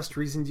of the best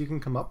reasons you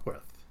can come up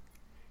with.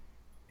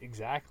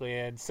 Exactly.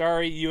 And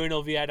sorry,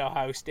 UNLV at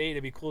Ohio State.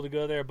 It'd be cool to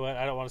go there, but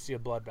I don't want to see a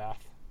bloodbath.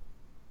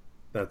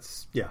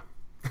 Yeah.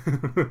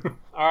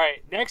 All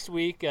right, next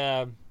week we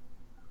have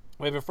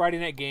a Friday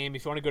night game.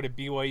 If you want to go to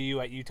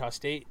BYU at Utah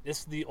State, this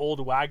is the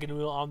old wagon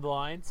wheel on the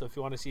line. So if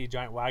you want to see a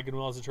giant wagon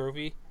wheel as a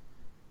trophy,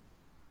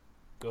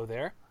 go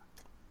there.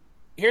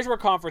 Here's where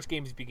conference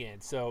games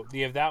begin. So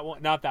you have that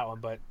one, not that one,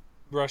 but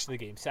the rest of the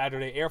game.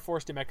 Saturday, Air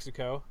Force to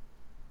Mexico,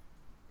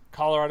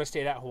 Colorado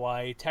State at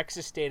Hawaii,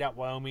 Texas State at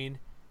Wyoming,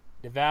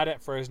 Nevada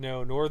at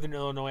Fresno, Northern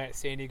Illinois at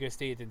San Diego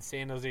State, and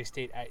San Jose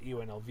State at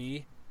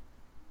UNLV.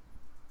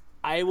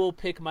 I will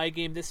pick my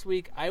game this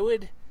week.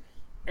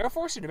 Air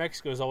Force in New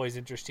Mexico is always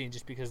interesting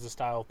just because of the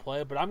style of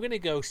play, but I'm going to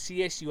go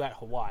CSU at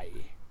Hawaii.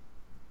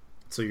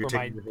 So you're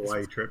taking the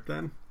Hawaii trip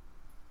then?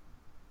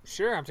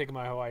 Sure, I'm taking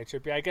my Hawaii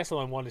trip. Yeah, I guess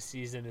only one a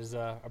season is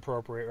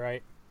appropriate,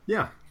 right?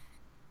 Yeah.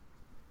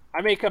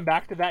 I may come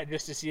back to that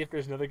just to see if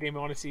there's another game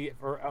I want to see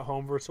for a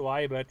home versus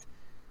Hawaii, but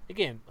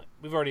again,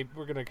 we're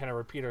going to kind of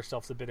repeat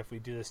ourselves a bit if we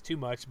do this too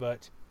much,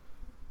 but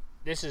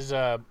this is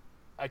a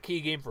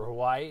key game for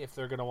Hawaii if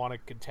they're going to want to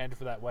contend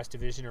for that West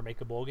Division or make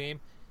a bowl game.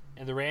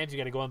 And the Rams, you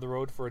got to go on the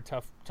road for a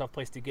tough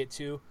place to get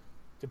to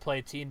play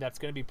a team that's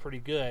going to be pretty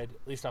good,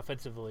 at least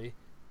offensively,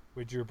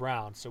 with Drew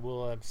Brown. So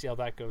we'll see how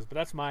that goes. But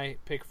that's my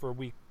pick for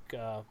week,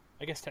 I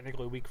guess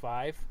technically week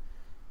 5.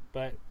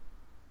 But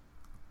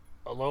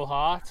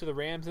aloha to the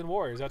Rams and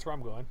Warriors. That's where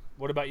I'm going.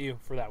 What about you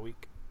for that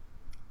week?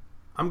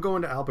 I'm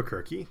going to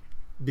Albuquerque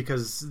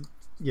because,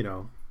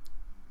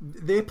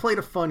 they played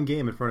a fun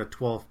game in front of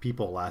 12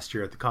 people last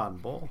year at the Cotton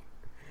Bowl.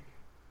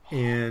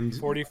 And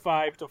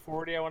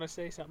 45-40, I want to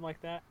say, something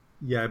like that.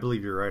 Yeah, I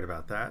believe you're right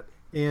about that.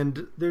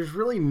 And there's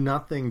really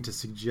nothing to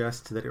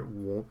suggest that it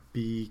won't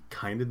be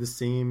kind of the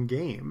same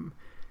game,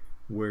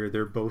 where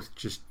they're both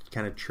just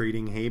kind of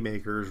trading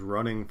haymakers,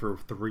 running for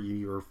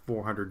 300 or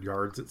 400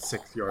 yards at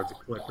 6 yards a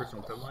clip or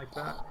something like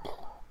that.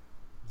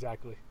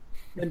 Exactly.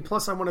 And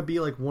plus, I want to be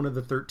like one of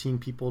the 13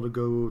 people to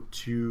go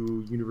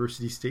to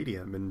University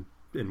Stadium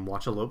and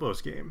watch a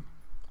Lobos game.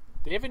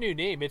 They have a new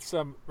name. It's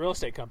some real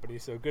estate company,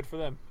 so good for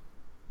them.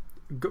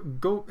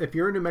 Go if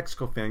you're a New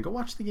Mexico fan, go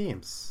watch the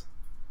games.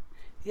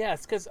 Yeah,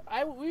 it's because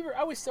I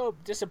was so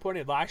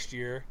disappointed last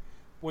year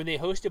when they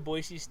hosted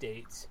Boise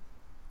State.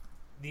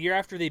 The year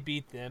after they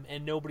beat them,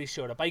 and nobody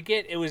showed up. I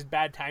get it was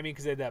bad timing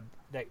because they had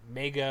that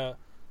mega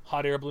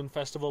hot air balloon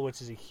festival,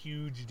 which is a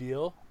huge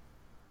deal.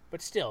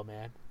 But still,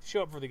 man,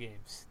 show up for the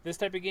games. This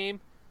type of game,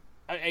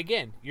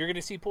 again, you're going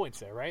to see points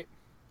there, right?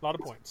 A lot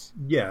of points.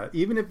 Yeah,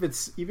 even if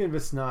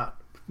it's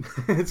not,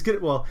 it's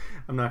good. Well,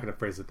 I'm not going to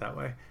phrase it that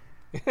way.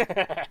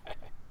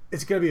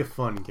 It's going to be a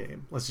fun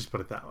game. Let's just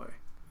put it that way.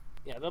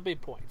 Yeah, there'll be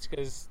points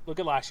because look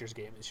at last year's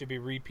game. It should be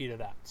a repeat of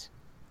that.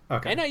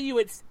 Okay. NIU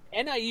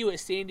at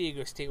San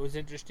Diego State was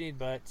interesting,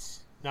 but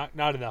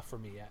not enough for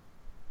me yet.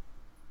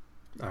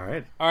 All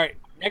right.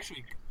 Next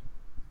week,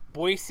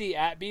 Boise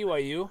at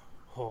BYU.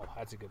 Oh,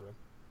 that's a good one.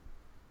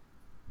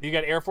 You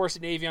got Air Force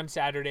and Navy on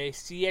Saturday,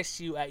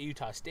 CSU at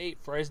Utah State,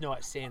 Fresno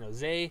at San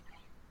Jose,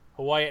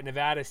 Hawaii at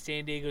Nevada,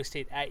 San Diego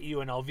State at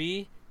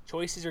UNLV.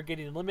 Choices are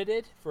getting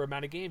limited for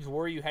amount of games.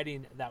 Where are you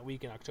heading that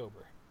week in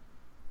October?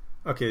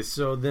 Okay,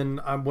 so then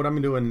what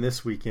I'm doing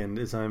this weekend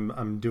is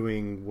I'm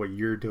doing what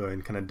you're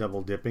doing, kind of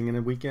double dipping in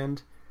a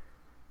weekend.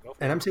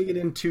 And I'm taking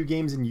in 2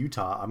 games in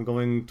Utah. I'm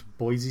going to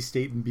Boise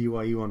State and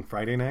BYU on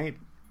Friday night.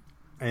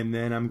 And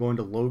then I'm going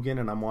to Logan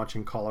and I'm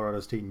watching Colorado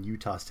State and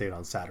Utah State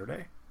on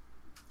Saturday.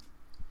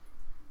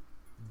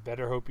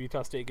 Better hope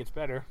Utah State gets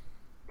better.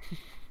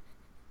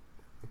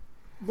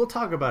 We'll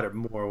talk about it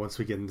more once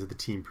we get into the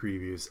team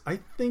previews. I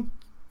think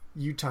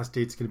Utah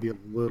State's going to be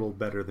a little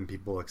better than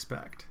people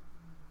expect.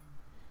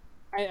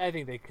 I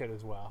think they could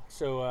as well.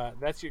 So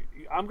that's your.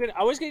 I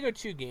was gonna go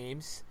 2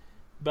 games,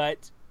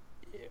 but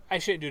I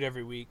shouldn't do it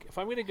every week. If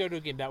I'm gonna go to a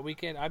game that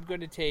weekend, I'm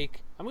gonna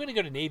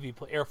go to Navy,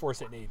 play Air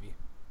Force at Navy.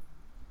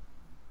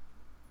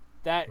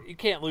 That you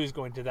can't lose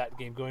going to that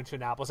game. Going to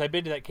Annapolis, I've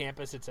been to that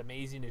campus. It's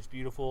amazing. It's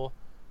beautiful.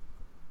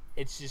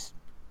 It's just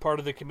part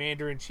of the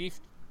Commander-in-Chief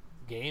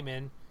game,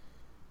 and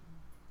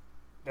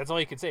that's all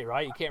you can say,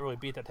 right? You can't really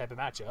beat that type of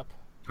matchup.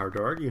 Hard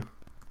to argue.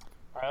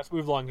 All right, let's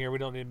move along here. We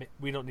don't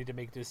need to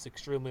make this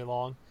extremely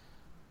long,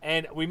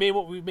 and we may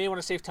want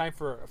to save time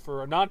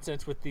for a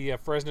nonsense with the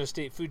Fresno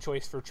State food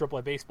choice for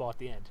AAA baseball at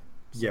the end.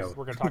 So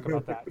we're going to talk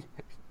about that.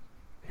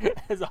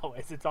 As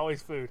always, it's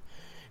always food.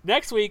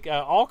 Next week,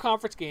 all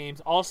conference games,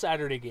 all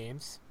Saturday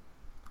games.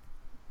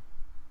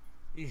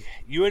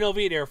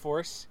 UNLV at Air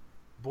Force,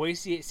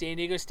 Boise at San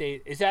Diego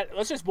State.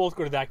 Let's just both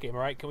go to that game,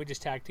 all right? Can we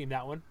just tag team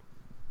that one?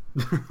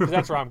 Because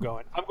that's where I'm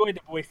going. I'm going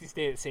to Boise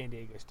State at San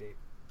Diego State.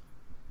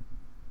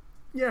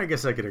 Yeah, I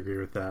guess I could agree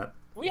with that.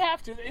 We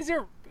have to.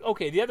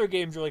 The other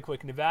games really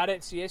quick. Nevada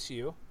at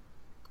CSU,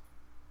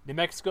 New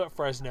Mexico at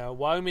Fresno,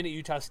 Wyoming at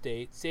Utah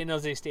State, San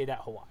Jose State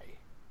at Hawaii.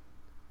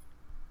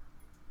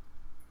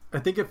 I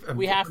think if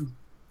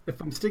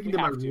I'm sticking to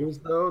my rules,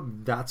 though,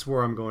 that's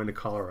where I'm going to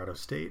Colorado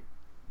State.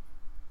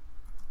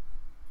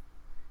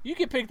 You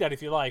can pick that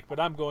if you like, but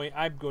I'm going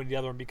to the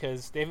other one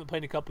because they haven't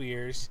played in a couple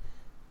years.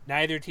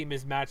 Neither team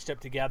is matched up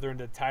together in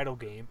the title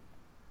game.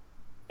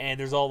 And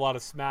there's a lot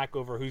of smack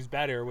over who's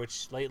better,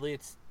 which lately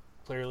it's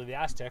clearly the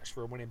Aztecs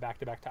for winning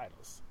back-to-back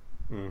titles.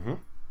 Mm-hmm.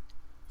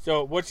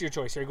 So what's your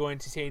choice? Are you going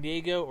to San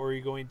Diego or are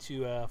you going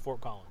to Fort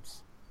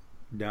Collins?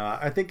 No,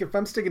 I think if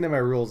I'm sticking to my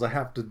rules, I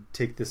have to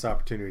take this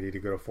opportunity to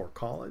go to Fort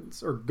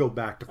Collins or go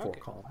back to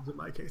Fort Collins in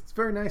my case. It's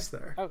very nice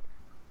there. Oh,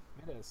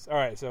 it is. All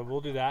right, so we'll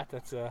do that.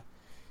 That's a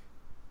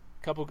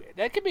couple.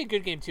 That could be a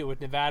good game too with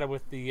Nevada.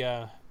 With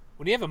the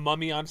when you have a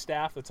mummy on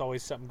staff, it's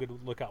always something good to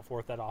look out for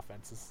with that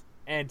offense.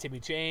 And Timmy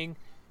Chang.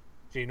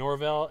 Jay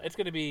Norvell. It's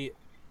going to be...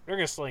 They're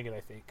going to sling it, I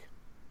think.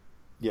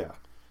 Yeah.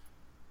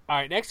 All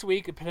right, next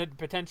week,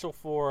 potential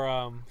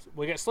for...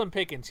 we got slim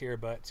pickings here,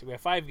 but we have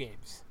 5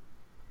 games.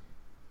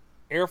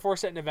 Air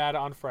Force at Nevada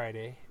on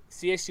Friday.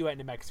 CSU at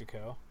New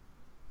Mexico.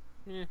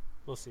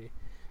 We'll see.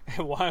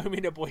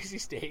 Wyoming at Boise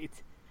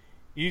State.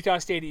 Utah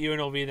State at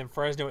UNLV, then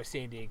Fresno at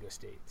San Diego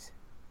State.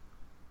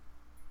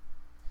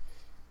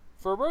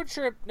 For a road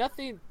trip,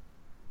 nothing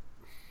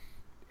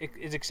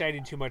is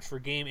exciting too much for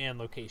game and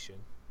location.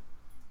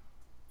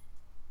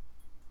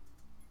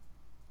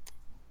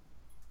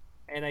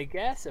 And I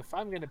guess if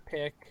I'm going to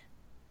pick,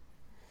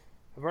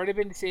 I've already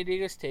been to San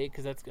Diego State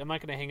because I'm not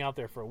going to hang out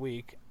there for a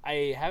week.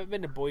 I haven't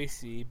been to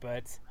Boise,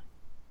 but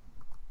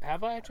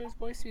have I chose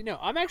Boise? No,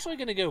 I'm actually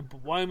going to go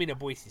Wyoming to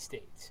Boise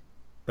State.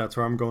 That's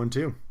where I'm going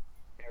too.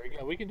 There we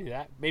go. We can do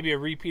that. Maybe a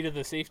repeat of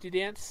the safety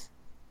dance.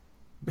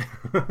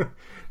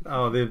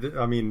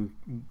 I mean,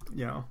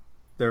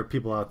 there are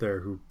people out there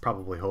who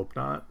probably hope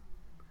not.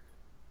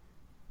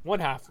 One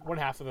half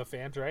of the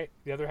fans, right?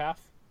 The other half,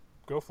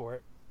 go for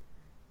it.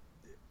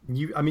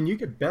 You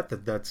could bet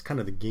that that's kind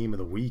of the game of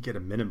the week at a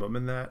minimum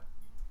in that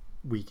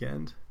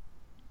weekend.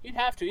 You'd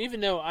have to, even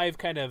though I've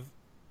kind of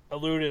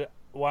alluded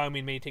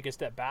Wyoming may take a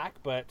step back,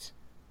 but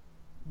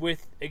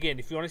again,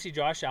 if you want to see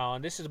Josh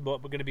Allen, this is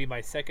going to be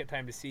my second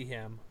time to see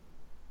him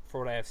for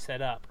what I have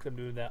set up because I'm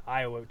doing the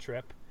Iowa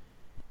trip.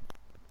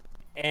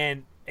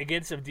 And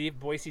against some deep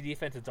Boise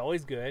defense, it's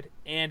always good.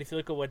 And if you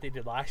look at what they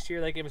did last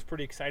year, that game was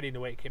pretty exciting the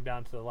way it came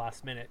down to the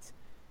last minutes.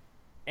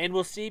 And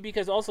we'll see,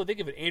 because also think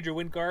of it, Andrew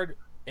Wingard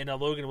and a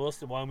Logan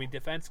Wilson Wyoming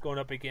defense going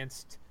up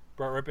against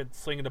Brett Rippon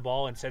slinging the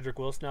ball and Cedric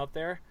Wilson out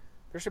there.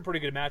 There's some pretty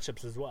good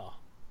matchups as well.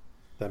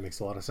 That makes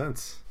a lot of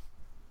sense.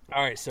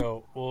 All right,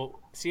 so we'll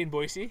see you in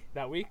Boise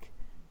that week.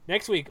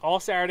 Next week, all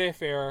Saturday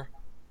affair,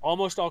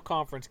 almost all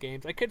conference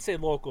games. I could say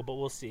local, but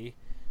we'll see.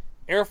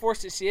 Air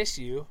Force at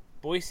CSU,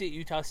 Boise at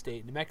Utah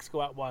State, New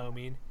Mexico at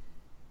Wyoming,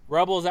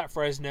 Rebels at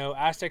Fresno,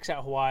 Aztecs at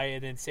Hawaii,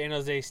 and then San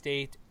Jose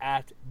State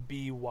at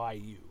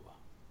BYU.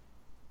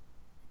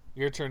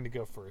 Your turn to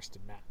go first,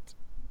 Matt.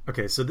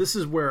 Okay, so this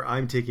is where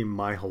I'm taking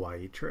my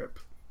Hawaii trip.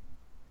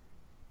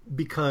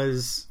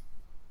 Because,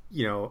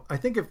 I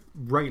think if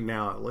right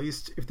now, at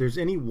least, if there's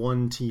any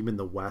one team in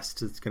the West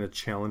that's going to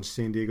challenge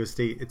San Diego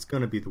State, it's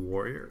going to be the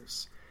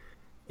Warriors.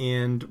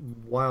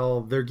 And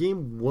while their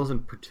game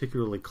wasn't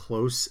particularly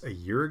close a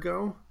year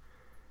ago,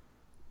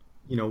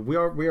 we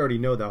already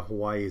know that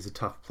Hawaii is a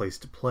tough place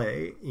to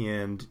play.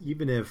 And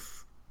even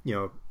if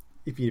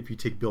you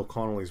take Bill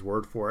Connolly's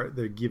word for it,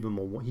 he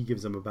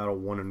gives them about a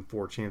 1 in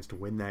 4 chance to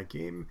win that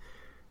game.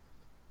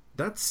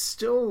 That's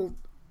still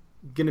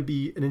going to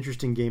be an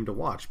interesting game to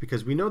watch,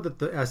 because we know that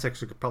the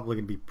Aztecs are probably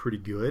going to be pretty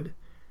good,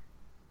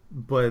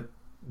 but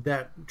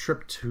that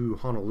trip to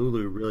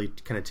Honolulu really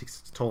kind of takes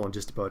its toll on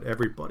just about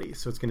everybody.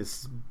 So it's going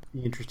to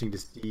be interesting to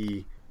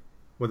see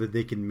whether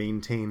they can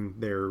maintain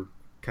their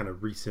kind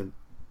of recent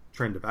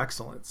trend of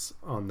excellence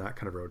on that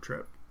kind of road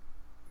trip.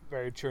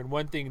 Very true. And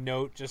one thing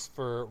note,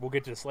 we'll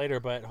get to this later,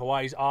 but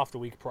Hawaii's off the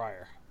week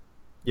prior.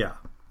 Yeah,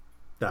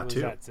 that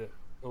too. That's it.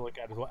 We'll look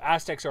at as well.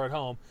 Aztecs are at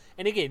home,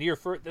 and again,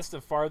 this is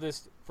the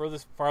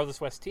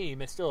farthest west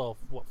team. It's still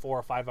a 4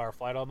 or 5 hour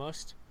flight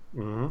almost.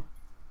 Mm-hmm.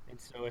 And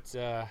so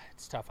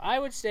it's tough. I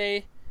would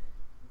say,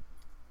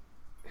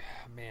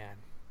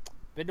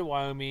 been to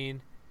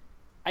Wyoming.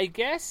 I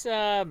guess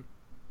I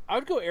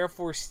would go Air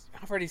Force.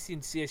 I've already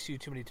seen CSU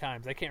too many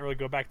times. I can't really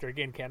go back there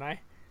again, can I?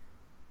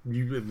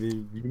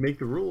 You make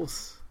the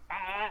rules.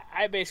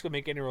 I basically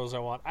make any rules I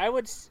want. I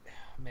would,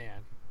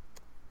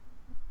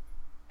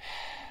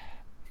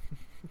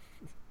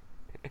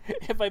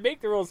 if I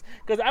make the rules,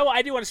 because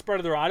I do want to spread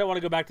it around. I don't want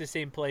to go back to the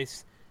same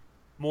place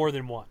more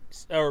than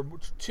once or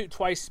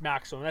twice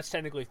maximum. That's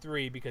technically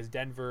 3 because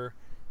Denver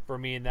for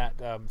me in that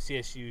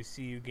CSU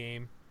CU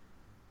game.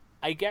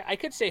 I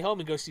could stay home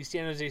and go see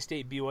San Jose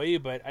State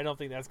BYU, but I don't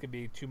think that's going to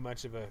be too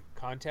much of a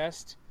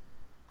contest.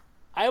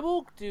 I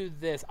will do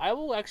this. I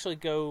will actually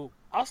go.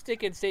 I'll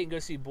stick in state and go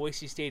see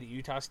Boise State at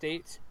Utah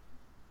State.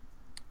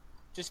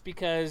 Just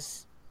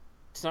because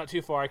it's not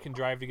too far, I can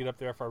drive to get up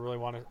there if I really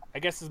want to. I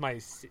guess this is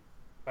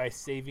my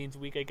savings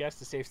week, I guess,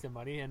 to save some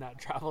money and not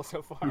travel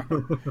so far.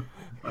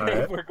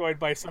 If we're going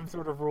by some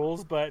sort of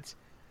rules, but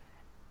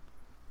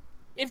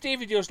if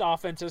David Yost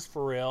offense is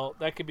for real,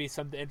 that could be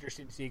something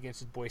interesting to see against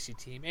his Boise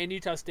team. And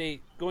Utah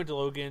State, going to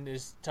Logan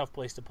is a tough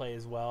place to play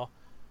as well.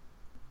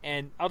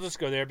 And I'll just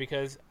go there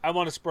because I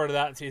want to spread it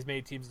out and see as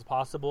many teams as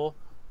possible.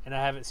 And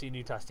I haven't seen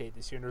Utah State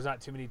this year. And there's not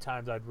too many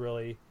times I'd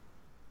really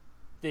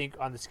think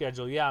on the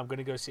schedule, I'm going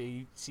to go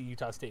see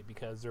Utah State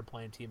because they're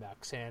playing Team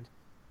X. And,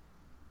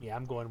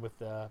 I'm going with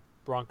the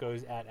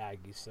Broncos at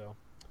Aggies. So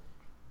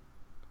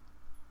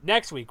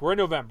next week, we're in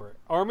November.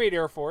 Army at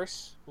Air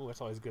Force. Ooh, that's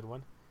always a good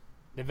one.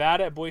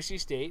 Nevada at Boise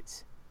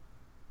State.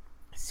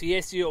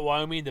 CSU at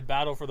Wyoming, the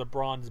battle for the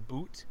bronze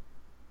boot.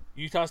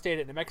 Utah State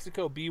at New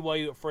Mexico.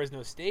 BYU at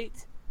Fresno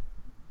State.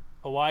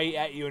 Hawaii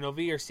at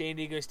UNLV, or San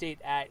Diego State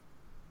at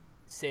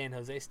San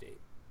Jose State.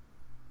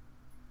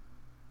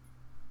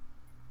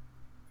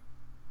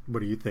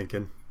 What are you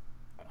thinking?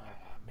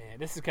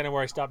 This is kind of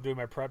where I stopped doing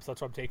my preps.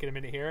 That's why I'm taking a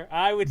minute here.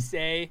 I would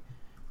say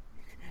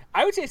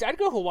I'd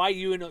go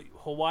Hawaii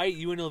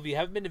UNLV.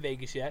 Haven't been to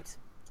Vegas yet,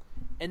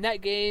 and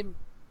that game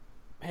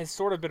has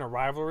sort of been a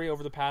rivalry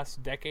over the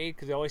past decade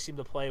because they always seem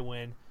to play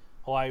when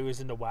Hawaii was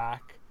in the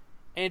WAC,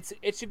 and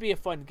it should be a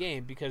fun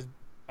game because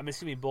I'm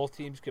assuming both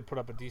teams could put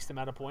up a decent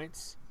amount of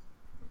points.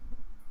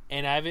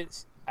 And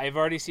I've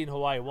already seen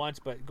Hawaii once,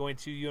 but going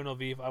to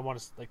UNLV, I want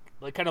to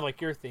like kind of like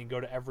your thing, go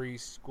to every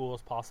school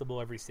as possible,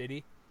 every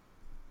city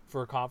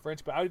for a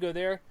conference. But I would go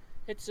there.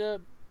 It's a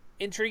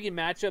intriguing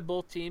matchup.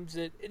 Both teams.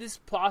 It is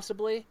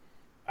possibly.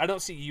 I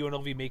don't see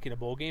UNLV making a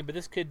bowl game, but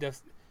this could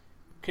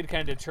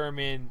kind of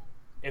determine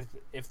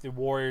if the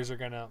Warriors are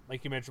gonna,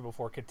 like you mentioned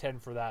before,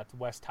 contend for that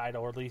West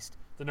title, or at least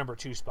the number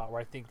 2 spot,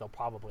 where I think they'll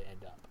probably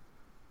end up.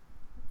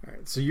 All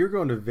right, so you're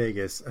going to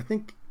Vegas. I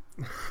think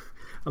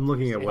I'm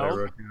looking at what I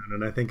wrote down,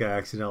 and I think I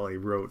accidentally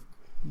wrote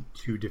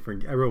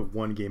I wrote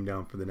one game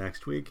down for the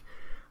next week,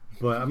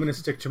 but I'm going to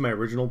stick to my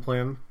original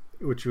plan,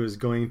 which was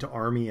going to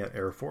Army at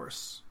Air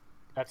Force.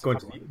 That's going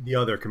to the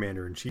other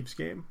Commander-in-Chief's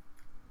game.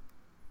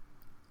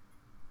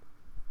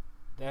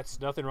 that's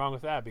nothing wrong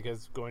with that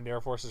because going to Air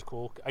Force is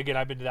cool. Again,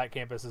 I've been to that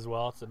campus as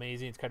well. It's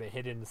amazing. It's kind of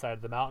hidden in the side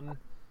of the mountain,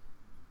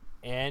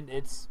 and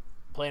it's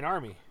playing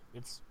Army.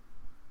 It's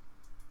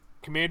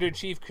Commander in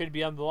Chief could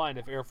be on the line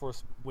if Air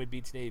Force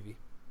beats Navy.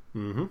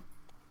 Mm-hmm.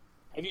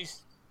 Have you?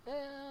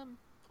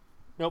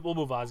 Nope. We'll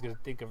move on. I was gonna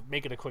think of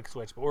making a quick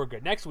switch, but we're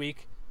good. Next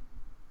week.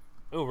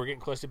 Oh, we're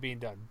getting close to being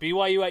done.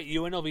 BYU at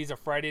UNLV is a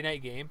Friday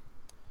night game.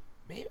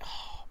 Maybe.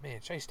 Oh man,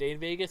 should I stay in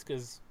Vegas?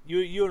 Because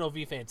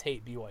UNLV fans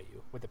hate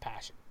BYU with a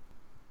passion.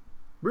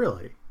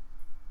 Really?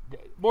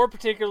 More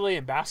particularly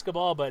in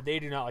basketball, but they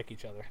do not like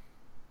each other.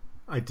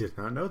 I did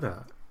not know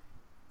that.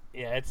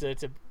 Yeah, it's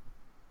a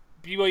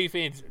BYU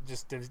fans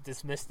just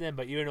dismiss them,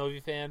 but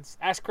UNLV fans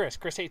ask Chris.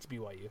 Chris hates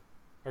BYU.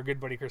 Our good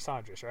buddy Chris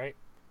Andres, right?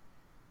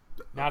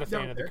 Not a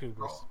fan of the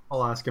Cougars.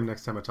 I'll ask him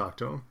next time I talk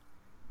to him.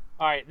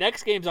 All right,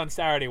 next game's on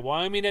Saturday.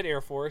 Wyoming at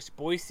Air Force.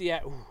 Boise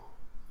at... Ooh,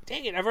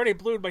 dang it, I've already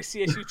blew my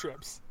CSU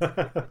trips.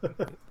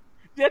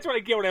 That's what I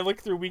get when I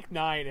look through week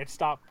 9 and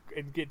stop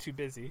and get too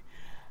busy.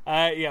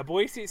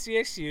 Boise at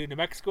CSU, New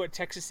Mexico at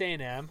Texas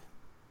A&M,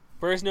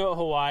 Fresno at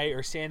Hawaii,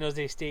 or San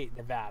Jose State,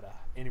 Nevada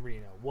in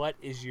Reno. What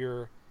is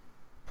your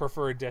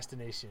preferred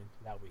destination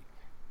that week?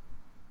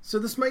 So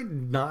this might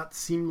not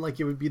seem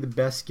like it would be the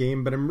best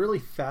game, but I'm really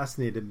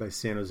fascinated by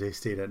San Jose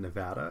State at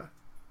Nevada.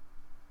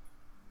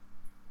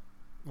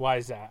 Why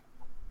is that?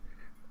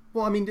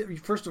 Well, I mean,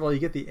 first of all, you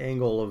get the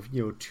angle of,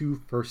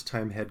 two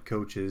first-time head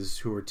coaches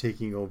who are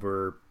taking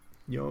over,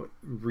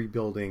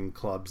 rebuilding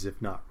clubs,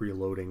 if not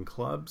reloading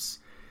clubs.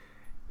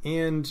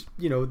 And,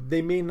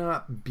 they may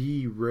not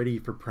be ready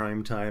for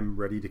prime time,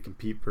 ready to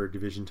compete for a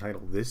division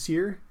title this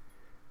year.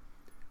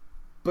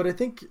 But I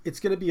think it's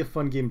going to be a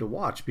fun game to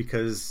watch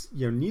because,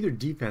 neither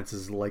defense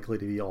is likely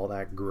to be all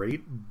that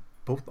great.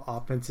 Both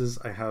offenses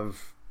I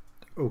have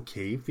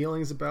okay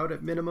feelings about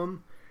at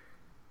minimum.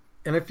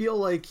 And I feel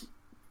like,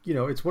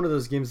 it's one of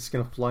those games that's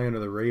going to fly under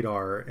the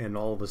radar and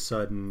all of a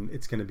sudden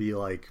it's going to be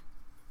like,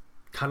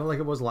 kind of like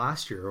it was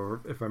last year,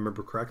 or if I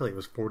remember correctly, it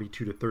was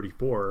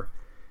 42-34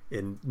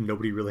 and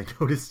nobody really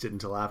noticed it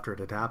until after it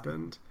had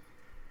happened.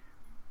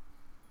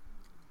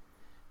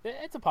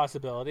 It's a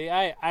possibility.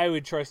 I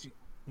would trust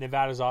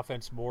Nevada's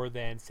offense more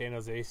than San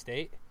Jose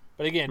State.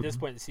 But again, at this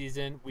point in the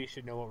season, we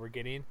should know what we're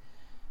getting.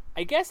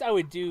 I guess I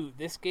would do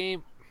this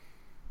game.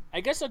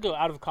 I guess I'll go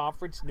out of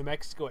conference, New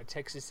Mexico at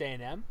Texas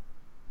A&M.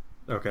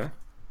 Okay.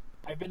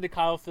 I've been to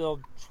Kyle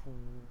Field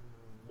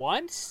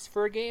once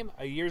for a game.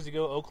 Years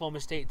ago, Oklahoma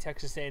State,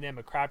 Texas A&M,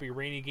 a crappy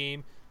rainy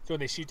game. So when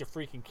they shoot the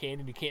freaking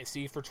cannon, you can't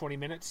see for 20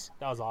 minutes.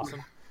 That was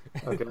awesome.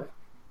 Okay.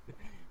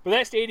 But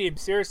that stadium,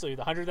 seriously,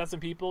 the 100,000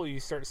 people, you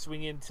start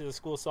swinging to the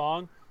school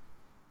song,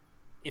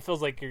 it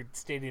feels like your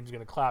stadium's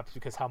going to collapse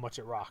because how much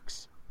it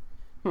rocks.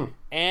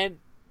 And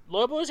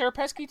Lobos are a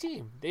pesky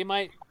team. They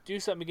might do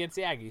something against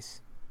the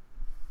Aggies.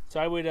 So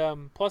I would,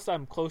 plus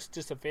I'm close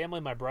to some family.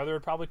 My brother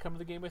would probably come to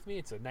the game with me.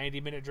 It's a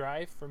 90-minute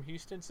drive from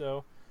Houston,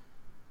 so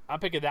I'm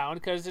picking that one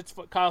because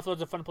Kyle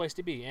Field's a fun place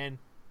to be. And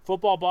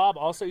Football Bob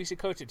also used to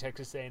coach at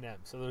Texas A&M,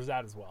 so there's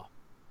that as well.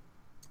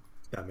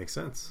 That makes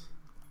sense.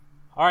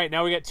 All right,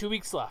 now we got 2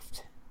 weeks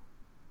left.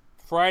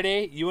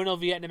 Friday,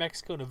 UNLV at New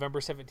Mexico, November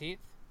 17th.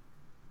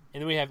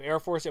 And then we have Air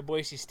Force at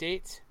Boise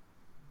State.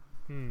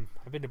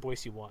 I've been to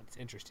Boise once.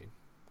 Interesting.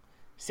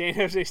 San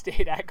Jose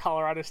State at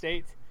Colorado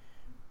State.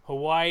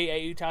 Hawaii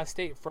at Utah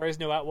State,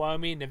 Fresno at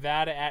Wyoming,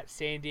 Nevada at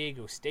San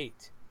Diego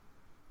State.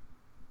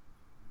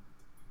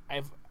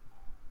 I'm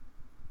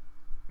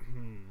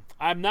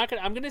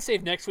gonna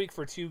save next week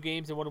for 2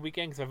 games in 1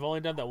 weekend because I've only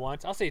done that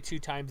once. I'll say 2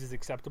 times is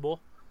acceptable.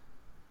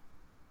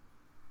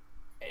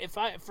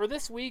 For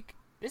this week,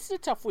 this is a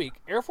tough week.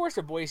 Air Force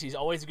at Boise is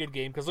always a good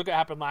game because look what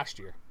happened last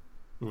year.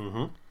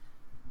 Mm-hmm.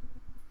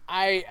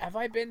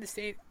 I've been to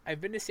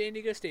San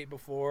Diego State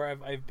before. I'm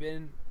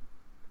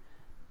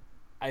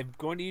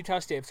going to Utah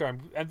State. I'm sorry,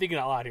 I'm thinking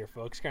out loud here,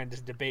 folks. Kind of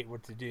just debate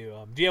what to do.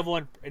 Do you have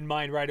one in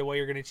mind right away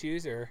you're going to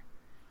choose, or?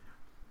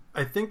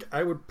 I think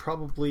I would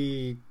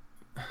probably.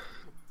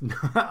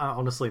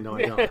 Honestly, no,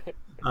 I don't.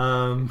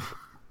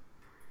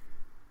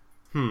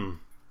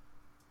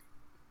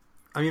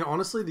 I mean,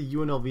 honestly, the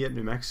UNLV at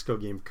New Mexico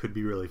game could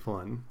be really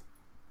fun.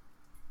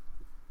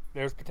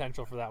 There's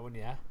potential for that one,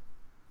 yeah.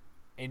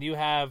 And you've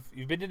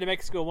been to New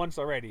Mexico once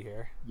already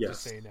here. Yes.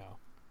 Just so you know.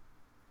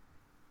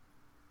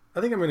 I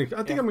think I'm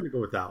gonna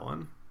go with that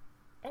one.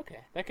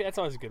 Okay, that's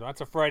always a good one.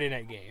 That's a Friday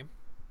night game.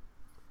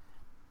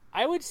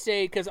 I would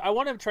say because I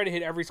want to try to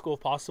hit every school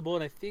possible,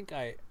 and I think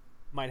I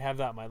might have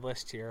that on my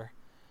list here.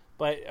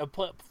 But a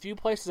few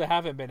places I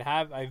haven't been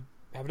I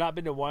have not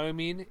been to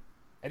Wyoming.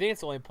 I think it's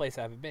the only place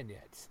I haven't been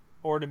yet,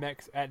 or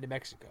at New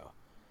Mexico.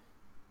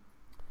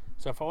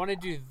 So if I want to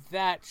do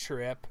that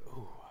trip,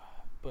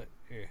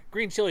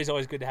 green chili is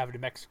always good to have in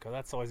New Mexico.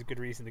 That's always a good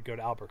reason to go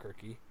to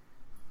Albuquerque.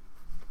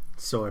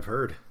 So I've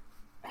heard.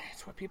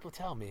 That's what people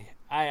tell me.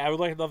 I would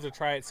love to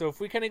try it. So if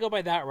we kind of go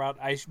by that route,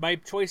 my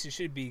choices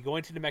should be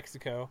going to New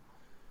Mexico,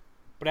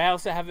 but I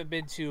also haven't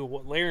been to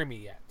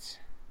Laramie yet.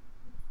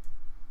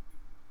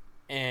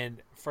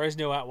 And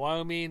Fresno at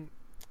Wyoming,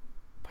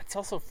 but it's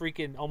also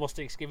freaking almost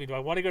Thanksgiving. Do I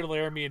want to go to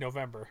Laramie in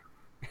November?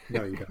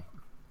 No, you don't.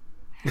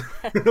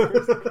 That's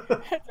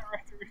a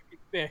risky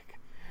pick.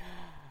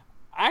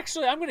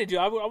 Actually, I'm going to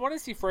I want to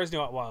see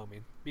Fresno at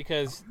Wyoming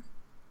because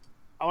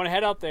I want to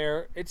head out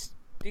there.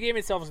 The game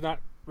itself is not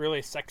really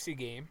a sexy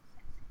game,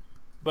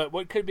 but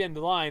what could be on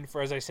the line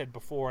for, as I said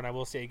before, and I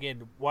will say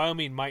again,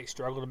 Wyoming might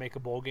struggle to make a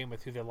bowl game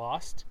with who they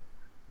lost,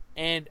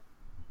 and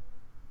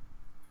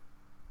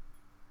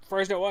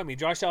Fresno, Wyoming.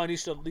 Josh Allen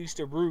used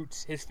to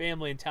root his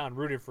family in town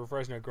rooted for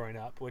Fresno growing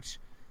up, which,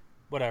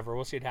 whatever,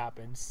 we'll see what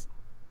happens.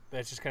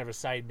 That's just kind of a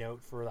side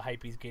note for the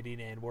hype he's getting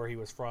and where he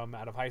was from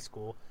out of high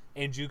school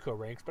and JUCO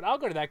ranks. But I'll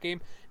go to that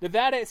game.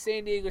 Nevada at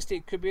San Diego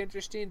State could be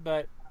interesting,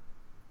 but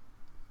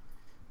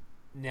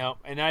no.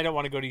 And I don't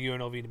want to go to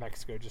UNLV, New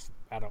Mexico.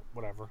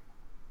 Whatever.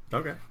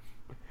 Okay.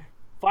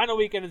 Final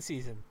weekend of the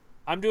season.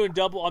 I'm doing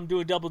double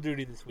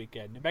duty this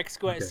weekend. New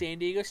Mexico at San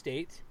Diego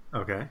State.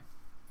 Okay.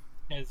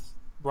 As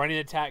running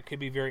attack could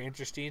be very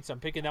interesting, so I'm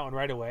picking that one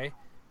right away.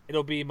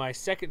 It'll be my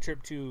second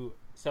trip to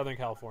Southern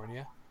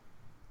California.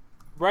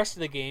 Rest of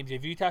the games, you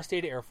have Utah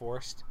State at Air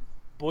Force,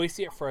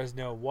 Boise at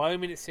Fresno,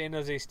 Wyoming at San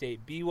Jose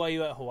State,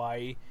 BYU at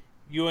Hawaii,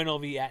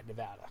 UNLV at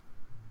Nevada.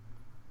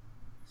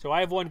 So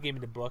I have one game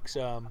in the books.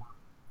 Where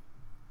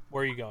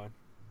are you going?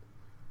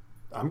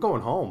 I'm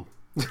going home.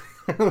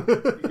 You're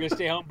going to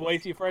stay home,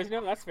 Boise,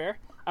 Fresno? That's fair.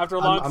 After a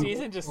long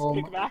season, just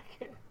kick back.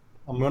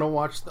 I'm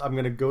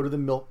going to go to the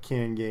Milk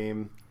Can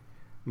game.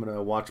 I'm going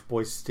to watch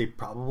Boise State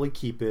probably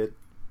keep it.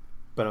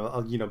 But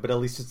at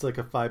least it's like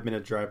a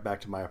 5-minute drive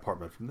back to my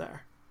apartment from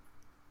there.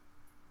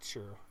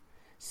 Sure.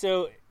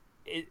 So,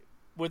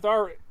 with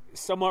our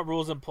somewhat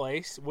rules in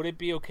place, would it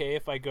be okay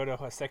if I go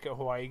to a second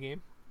Hawaii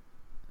game?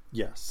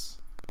 Yes.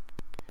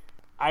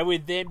 I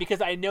would then, because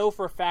I know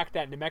for a fact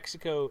that New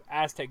Mexico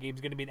Aztec game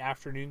is going to be an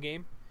afternoon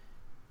game.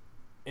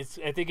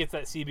 I think it's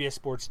that CBS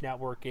Sports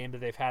Network game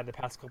that they've had the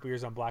past couple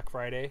years on Black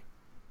Friday.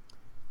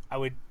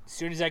 As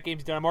soon as that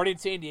game's done, I'm already in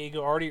San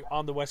Diego, already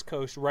on the West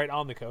Coast, right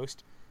on the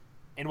coast,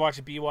 and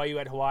watch BYU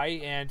at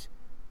Hawaii, and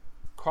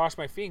cross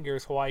my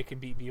fingers Hawaii can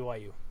beat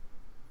BYU.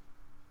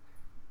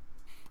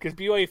 Because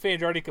BYU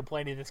fans are already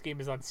complaining this game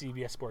is on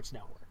CBS Sports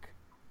Network.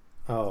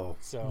 Oh.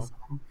 So.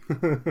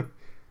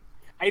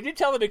 I did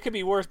tell them it could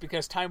be worse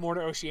because Time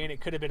Warner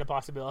Oceanic could have been a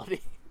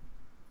possibility.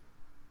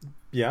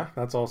 Yeah,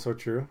 that's also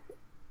true.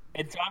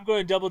 And so I'm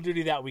going double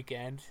duty that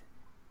weekend.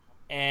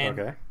 And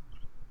okay.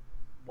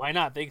 Why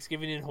not?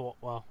 Thanksgiving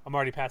well, I'm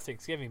already past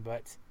Thanksgiving,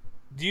 but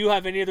do you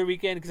have any other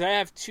weekend? Because I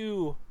have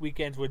 2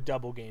 weekends with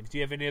double games. Do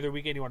you have any other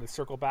weekend you want to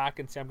circle back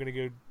and say I'm going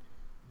to go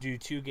do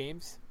 2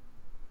 games?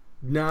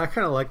 No, I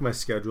kind of like my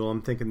schedule.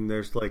 I'm thinking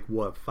there's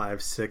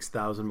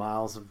 5,000-6,000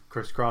 miles of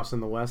crisscrossing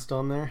the West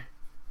on there.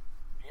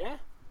 Yeah,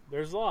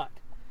 there's a lot.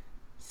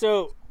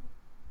 So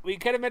we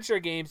kind of mentioned our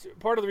games.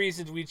 Part of the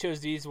reasons we chose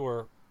these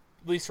were,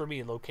 at least for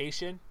me,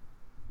 location.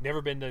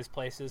 Never been to those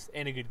places,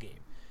 and a good game.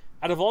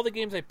 Out of all the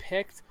games I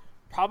picked,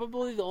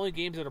 probably the only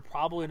games that are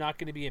probably not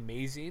going to be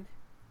amazing,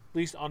 at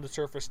least on the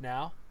surface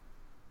now.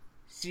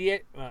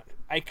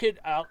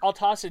 I'll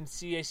toss in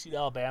CSU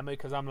Alabama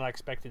because I'm not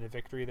expecting a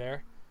victory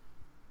there.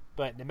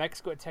 But New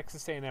Mexico at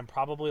Texas A&M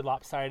probably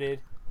lopsided.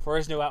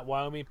 Fresno at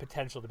Wyoming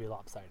potential to be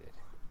lopsided.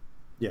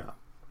 Yeah.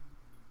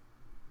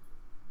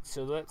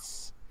 So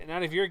and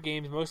out of your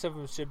games, most of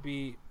them should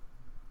be.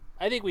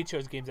 I think we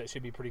chose games that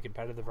should be pretty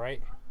competitive,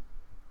 right?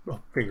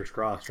 Well, fingers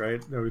crossed,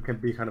 right? It can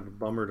be kind of a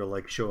bummer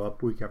to show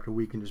up week after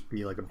week and just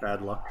be a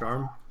bad luck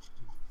charm.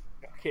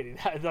 No kidding.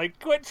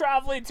 Quit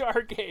traveling to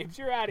our games.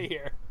 You're out of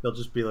here. They'll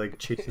just be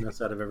chasing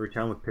us out of every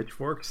town with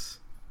pitchforks.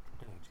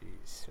 Oh,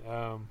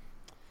 jeez.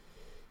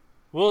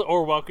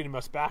 Or welcoming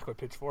us back with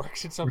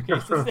pitchforks in some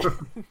cases.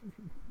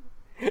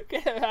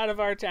 Get out of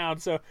our town.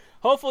 So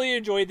hopefully you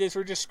enjoyed this.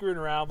 We're just screwing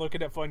around,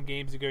 looking at fun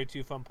games to go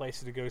to, fun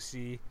places to go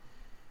see.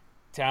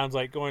 Towns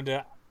like going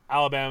to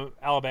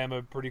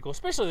Alabama, pretty cool,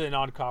 especially the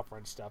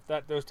non-conference stuff.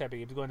 Those type of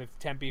games. Going to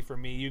Tempe for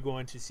me. You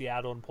going to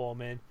Seattle and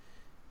Pullman.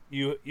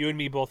 You and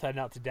me both heading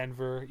out to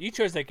Denver. You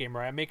chose that game,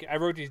 right? I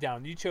wrote these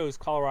down. You chose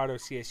Colorado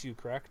CSU,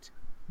 correct?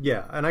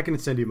 Yeah, and I can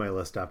send you my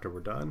list after we're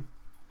done.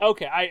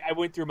 Okay, I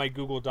went through my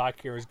Google Doc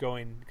here as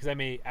going, because I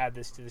may add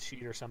this to the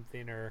sheet or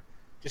something, or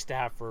just to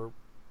have for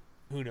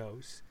who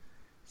knows.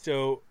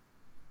 So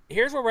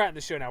here's where we're at in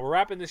the show now. We're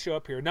wrapping the show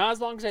up here. Not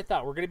as long as I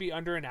thought. We're going to be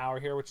under an hour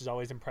here, which is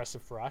always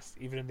impressive for us,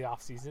 even in the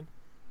off season.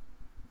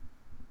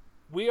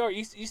 We are.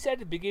 You said at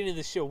the beginning of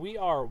the show, we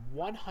are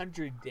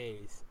 100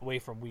 days away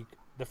from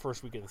the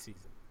first week of the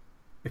season.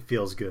 It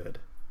feels good.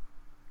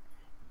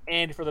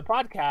 And for the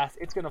podcast,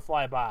 it's going to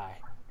fly by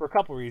for a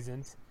couple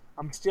reasons.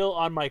 I'm still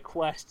on my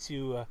quest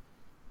to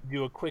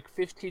do a quick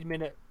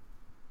 15-minute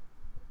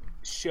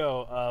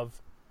show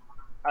of.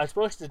 I was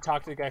supposed to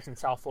talk to the guys from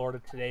South Florida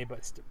today,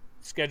 but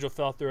schedule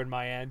fell through on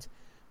my end.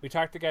 We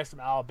talked to guys from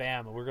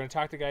Alabama. We're going to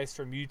talk to guys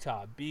from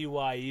Utah,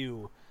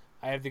 BYU.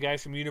 I have the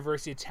guys from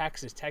University of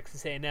Texas,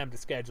 Texas A&M to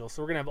schedule.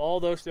 So we're going to have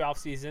all those throughout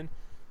season.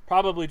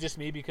 Probably just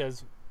me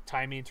because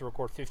timing to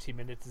record 15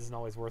 minutes isn't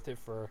always worth it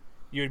for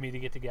you and me to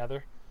get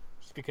together.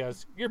 Just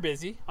because you're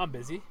busy, I'm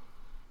busy,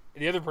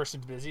 and the other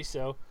person's busy.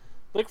 So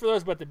look for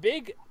those. But the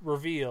big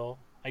reveal,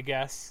 I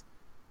guess,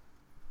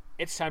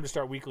 it's time to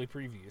start weekly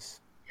previews.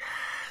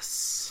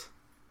 Yes.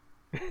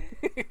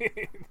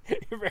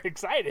 You're very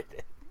excited.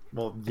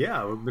 Well,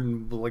 yeah,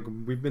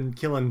 we've been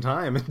killing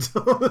time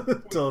until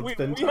it's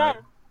been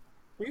time.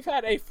 We've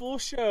had a full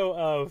show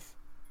of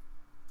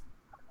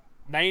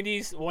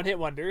 90s one-hit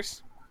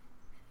wonders.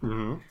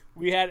 Mm-hmm.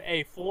 We had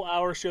a full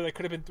hour show that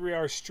could have been 3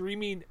 hours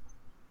streaming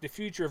the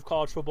future of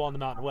college football in the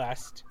Mountain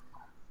West.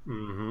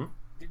 Mm-hmm.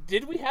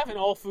 Did we have an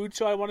all-food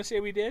show? I want to say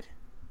we did.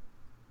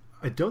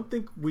 I don't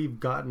think we've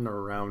gotten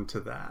around to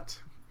that.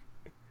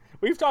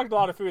 We've talked a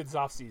lot of food this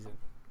off-season.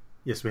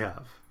 Yes, we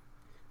have.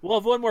 We'll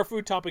have one more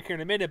food topic here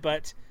in a minute,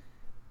 but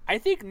I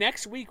think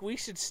next week we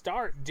should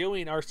start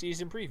doing our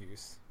season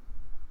previews.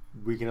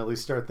 We can at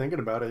least start thinking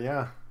about it,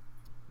 yeah.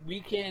 We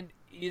can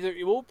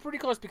we're pretty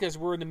close because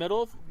we're in the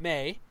middle of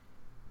May.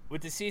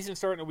 With the season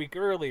starting a week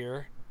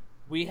earlier,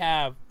 we're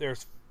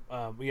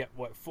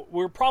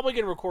probably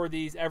going to record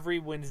these every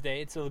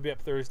Wednesday, so they'll be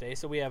up Thursday.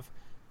 So we have,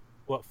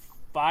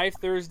 5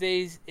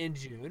 Thursdays in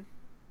June.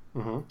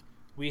 Mm-hmm.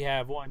 We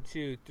have 4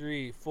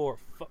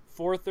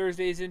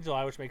 Thursdays in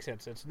July, which makes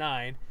sense. That's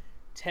 9,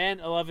 10,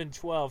 11,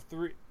 12,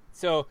 3.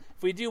 So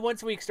if we do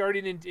once a week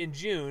starting in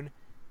June,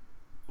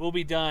 we'll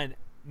be done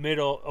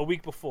a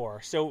week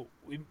before. So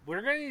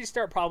we're going to need to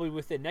start probably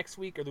within next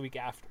week or the week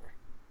after.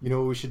 You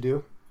know what we should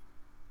do?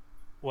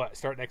 What,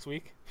 start next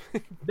week?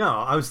 No,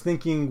 I was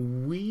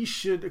thinking we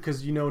should,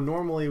 because,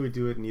 normally we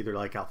do it in either,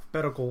 like,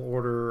 alphabetical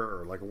order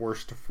or, like,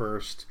 worst to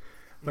first.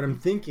 But I'm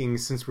thinking,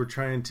 since we're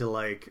trying to,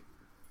 like,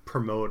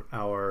 promote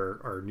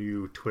our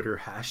new Twitter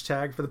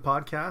hashtag for the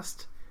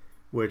podcast,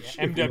 which...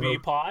 Yeah,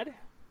 MW Pod?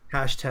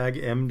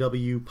 Hashtag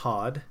MW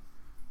Pod.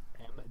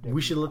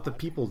 We should let the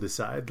people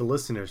decide, the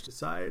listeners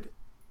decide.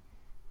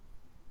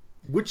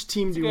 Which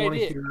team do you want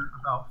to hear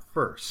about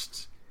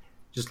first?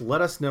 Just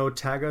let us know.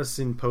 Tag us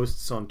in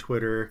posts on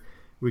Twitter.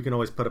 We can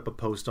always put up a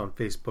post on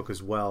Facebook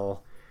as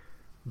well.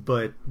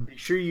 But be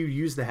sure you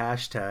use the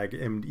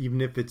hashtag. And even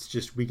if it's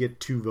just we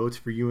get 2 votes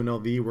for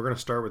UNLV, we're going to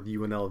start with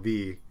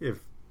UNLV if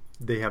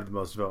they have the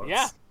most votes.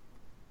 Yeah,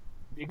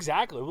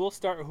 exactly. We'll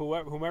start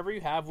whomever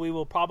you have. We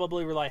will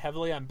probably rely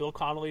heavily on Bill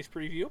Connolly's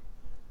preview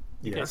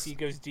because he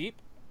goes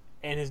deep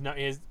and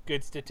his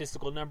good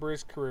statistical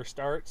numbers, career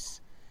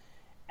starts.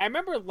 I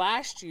remember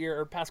last year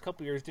or past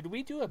couple years, did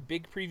we do a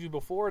big preview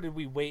before, or did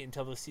we wait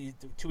until the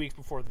season, 2 weeks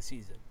before the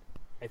season?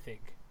 I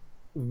think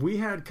we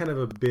had kind of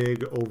a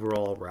big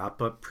overall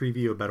wrap-up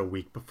preview about a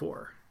week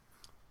before.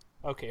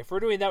 Okay, if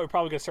we're doing that, we're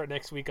probably going to start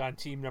next week on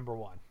team number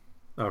 1.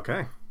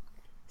 Okay.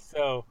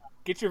 So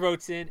get your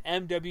votes in,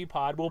 MW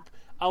Pod.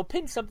 I'll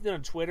pin something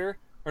on Twitter,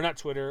 or not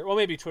Twitter, well,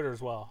 maybe Twitter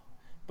as well,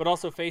 but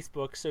also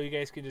Facebook, so you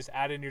guys can just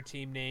add in your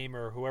team name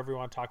or whoever you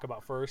want to talk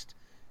about first.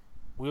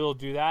 We'll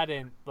do that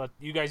and let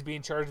you guys be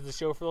in charge of the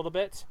show for a little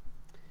bit.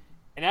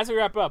 And as we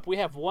wrap up, we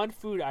have one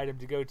food item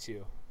to go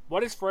to.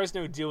 What is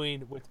Fresno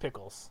doing with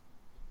pickles?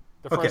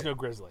 The Fresno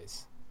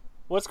Grizzlies.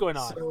 What's going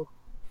on?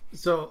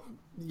 So,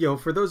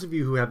 for those of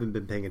you who haven't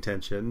been paying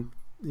attention,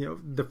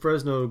 the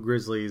Fresno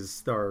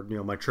Grizzlies are,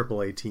 my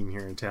AAA team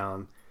here in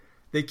town.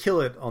 They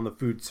kill it on the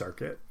food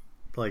circuit.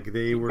 Like,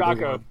 they were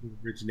the one who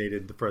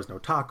originated the Fresno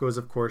tacos,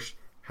 of course.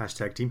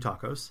 Hashtag Team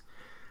Tacos.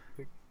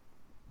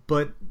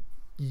 But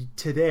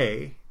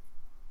today,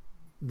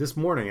 this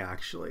morning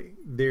actually,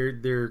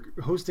 they're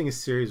hosting a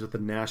series with the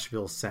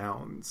Nashville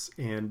Sounds,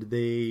 and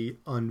they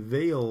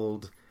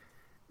unveiled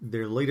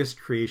their latest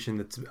creation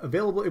that's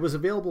available. It was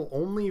available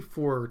only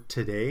for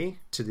today,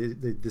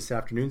 this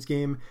afternoon's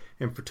game,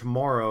 and for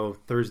tomorrow,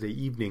 Thursday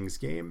evening's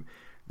game.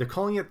 They're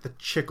calling it the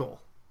Chickle,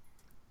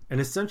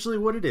 and essentially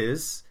what it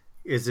is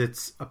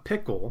it's a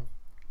pickle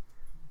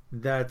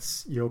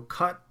that's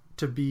cut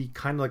to be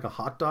kind of like a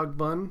hot dog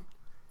bun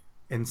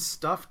and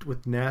stuffed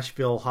with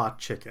Nashville hot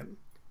chicken.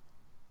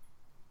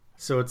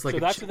 So it's like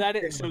that's what that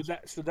is.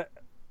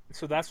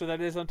 So that's what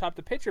that is on top.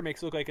 The picture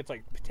makes it look like it's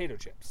like potato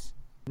chips.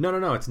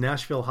 No. It's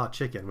Nashville hot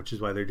chicken, which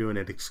is why they're doing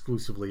it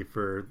exclusively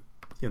for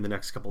the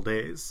next couple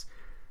days.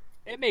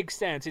 It makes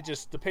sense. It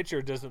just the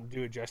picture doesn't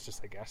do it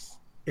justice, I guess.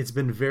 It's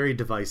been very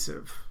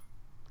divisive.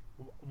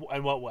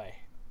 In what way?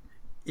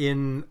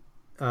 In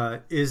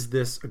is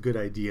this a good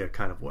idea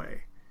kind of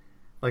way.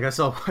 Like I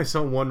saw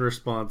one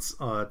response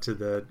to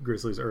the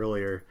Grizzlies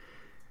earlier.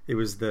 It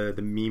was the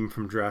meme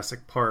from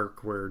Jurassic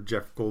Park where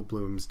Jeff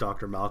Goldblum's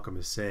Dr. Malcolm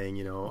is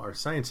saying, our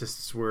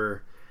scientists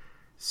were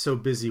so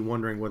busy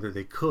wondering whether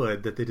they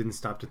could that they didn't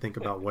stop to think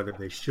about whether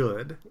they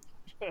should.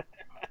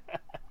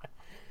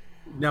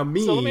 Now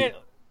me personally,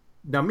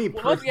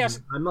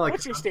 I'm like,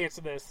 what's your stance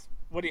on this?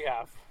 What do you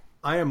have?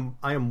 I am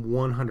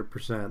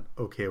 100%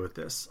 okay with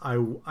this.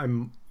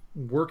 I'm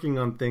working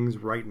on things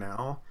right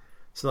now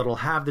so that I'll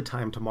have the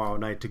time tomorrow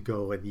night to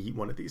go and eat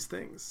one of these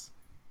things.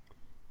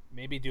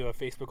 Maybe do a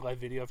Facebook Live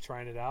video of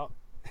trying it out.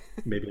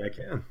 Maybe I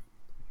can.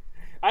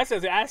 I was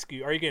going to ask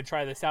you, are you going to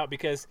try this out?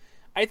 Because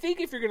I think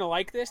if you're going to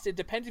like this, it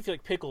depends if you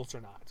like pickles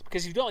or not.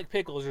 Because if you don't like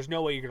pickles, there's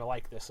no way you're going to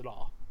like this at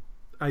all.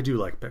 I do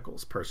like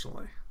pickles,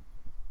 personally.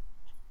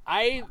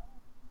 I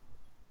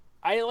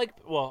like,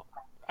 well,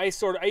 I used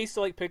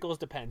to like pickles.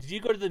 Depends. Do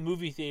you go to the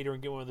movie theater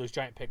and get one of those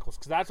giant pickles?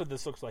 Because that's what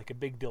this looks like, a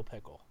big dill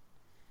pickle.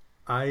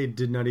 I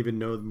did not even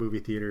know the movie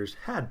theaters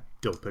had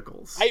dill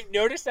pickles. I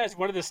noticed that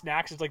one of the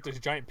snacks is like those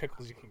giant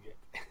pickles you can get.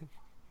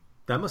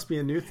 That must be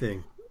a new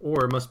thing.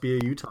 Or it must be a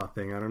Utah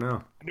thing. I don't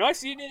know. No, I've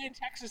seen it in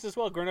Texas as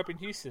well. Growing up in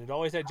Houston, it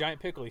always had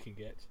giant pickle you can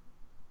get.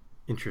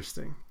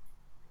 Interesting.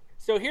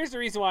 So here's the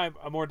reason why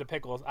I'm more into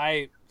pickles.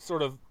 I've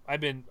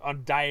been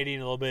on dieting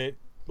a little bit,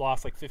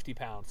 lost like 50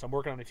 pounds. So I'm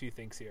working on a few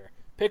things here.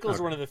 Pickles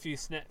are one of the few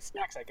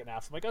snacks I can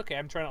have. So I'm like, okay,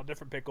 I'm trying out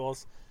different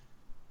pickles.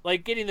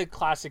 Like getting the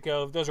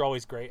Classico, those are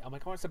always great. I'm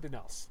like, I want something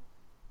else.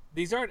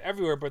 These aren't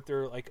everywhere, but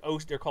they're like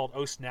they're called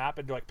O-Snap,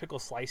 and they're like pickle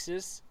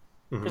slices.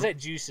 Because that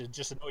juice is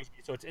just annoys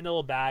me. So it's in a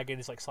little bag and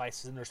it's like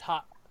slices, and there's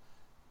hot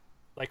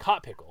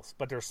pickles,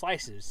 but they're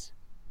slices.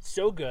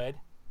 So good.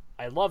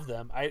 I love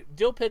them.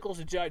 Dill pickles,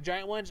 the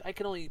giant ones, I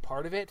can only eat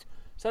part of it.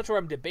 So that's where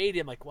I'm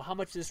debating. I'm like, well, how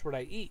much of this would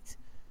I eat?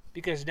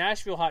 Because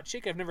Nashville hot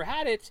chicken, I've never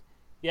had it,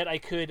 yet I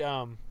could,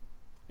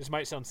 this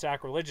might sound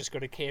sacrilegious, go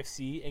to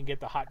KFC and get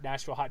the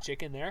Nashville hot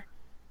chicken there.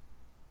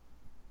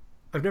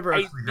 I've never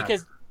actually had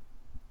it.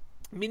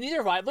 I mean, neither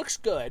have I. It looks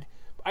good.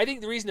 I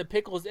think the reason the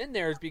pickle is in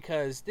there is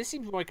because this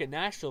seems more like a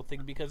Nashville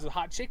thing, because the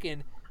hot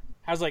chicken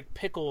has like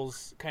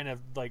pickles, kind of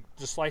like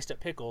just sliced up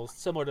pickles,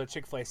 similar to a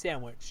Chick-fil-A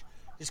sandwich,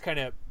 just kind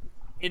of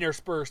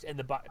interspersed in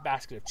the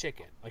basket of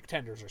chicken, like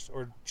tenders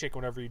or chicken,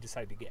 whatever you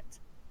decide to get.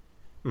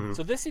 Mm-hmm.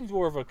 So this seems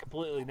more of a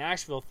completely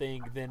Nashville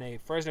thing than a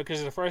Fresno,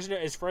 because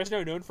is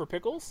Fresno known for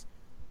pickles?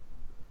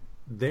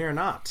 They're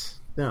not.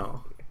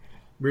 No.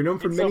 We're known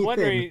for many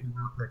things,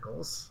 not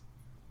pickles.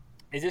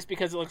 Is this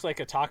because it looks like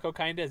a taco,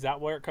 kind of? Is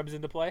that where it comes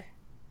into play?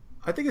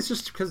 I think it's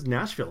just because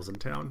Nashville's in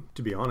town,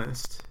 to be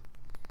honest.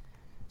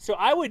 So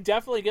I would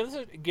definitely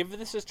give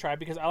this a try,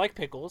 because I like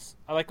pickles.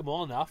 I like them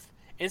well enough.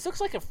 And this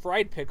looks like a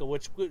fried pickle,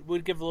 which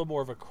would give a little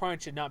more of a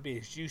crunch and not be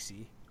as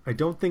juicy. I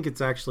don't think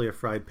it's actually a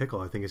fried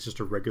pickle. I think it's just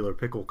a regular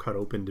pickle cut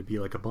open to be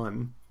like a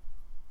bun.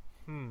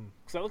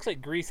 Because that looks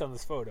like grease on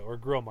this photo, or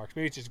grill marks.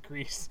 Maybe it's just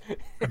grease.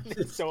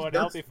 It's so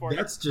unhealthy for you.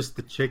 That's just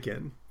the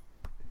chicken.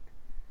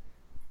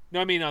 No,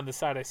 I mean on the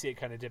side I see it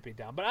kind of dipping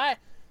down. But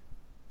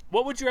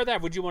what would you rather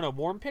have? Would you want a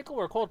warm pickle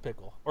or a cold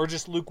pickle? Or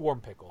just lukewarm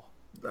pickle?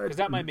 Because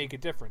that might make a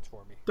difference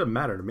for me. Doesn't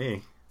matter to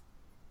me.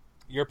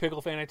 You're a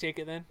pickle fan, I take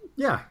it then?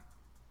 Yeah.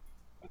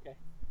 Okay.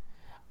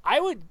 I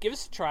would give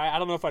this a try. I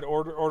don't know if I'd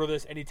order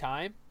this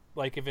anytime,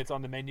 like if it's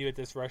on the menu at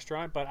this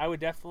restaurant, but I would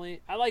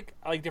definitely. I like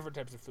different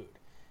types of food,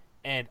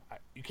 and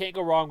you can't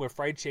go wrong with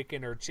fried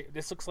chicken or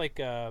this looks like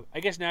I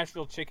guess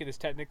Nashville chicken is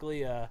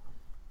technically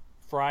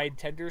fried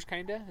tenders,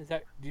 kinda. Is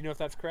that? Do you know if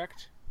that's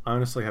correct? I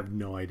honestly have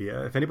no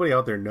idea. If anybody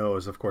out there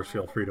knows, of course,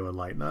 feel free to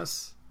enlighten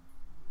us.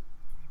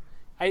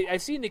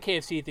 I've seen the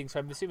KFC thing, so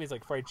I'm assuming it's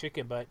like fried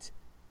chicken. But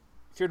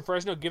if you're in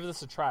Fresno, give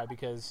this a try,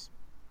 because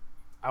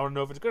I want to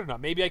know if it's good or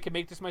not. Maybe I can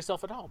make this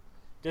myself at home.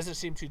 Doesn't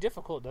seem too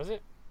difficult, does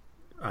it?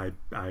 I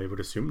would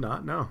assume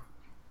not. No.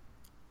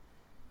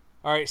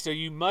 All right, so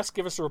you must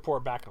give us a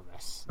report back on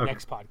this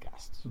next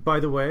podcast. By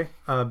the way,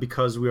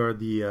 because we are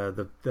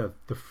the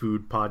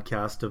food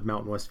podcast of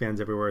Mountain West fans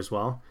everywhere as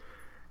well.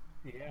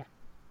 Yeah.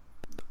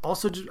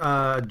 Also,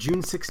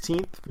 June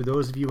 16th, for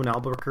those of you in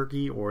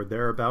Albuquerque or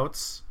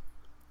thereabouts,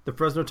 the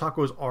Fresno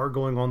Tacos are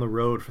going on the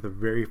road for the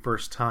very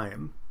first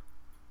time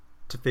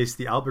to face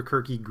the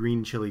Albuquerque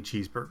green chili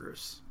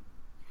cheeseburgers.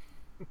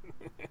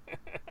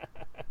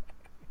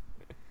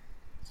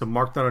 So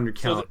mark that on your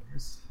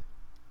calendars.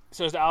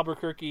 So is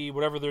Albuquerque,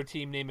 whatever their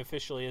team name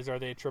officially is, are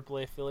they a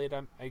AAA affiliate?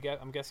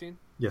 I'm guessing.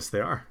 Yes,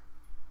 they are.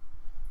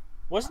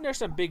 Wasn't there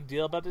some big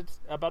deal about this?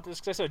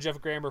 Because I saw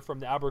Jeff Grammer from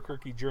the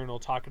Albuquerque Journal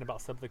talking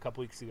about something a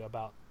couple weeks ago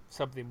about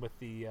something with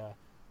the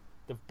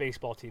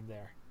baseball team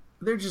there.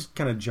 They're just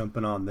kind of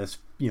jumping on this,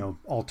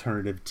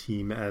 alternative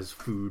team as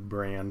food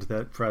brand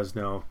that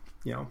Fresno,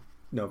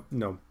 no,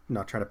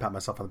 not trying to pat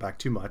myself on the back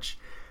too much.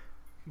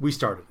 We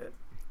started it.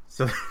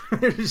 So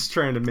they're just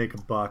trying to make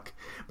a buck.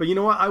 But you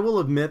know what? I will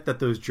admit that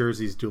those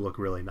jerseys do look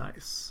really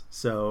nice.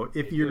 So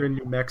if you're in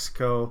New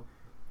Mexico,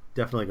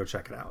 definitely go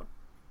check it out.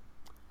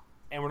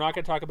 And we're not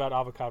going to talk about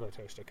avocado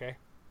toast, okay?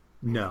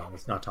 No,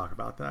 let's not talk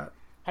about that.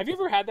 Have you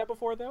ever had that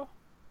before, though?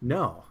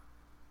 No.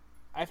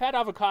 I've had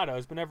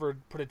avocados, but never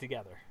put it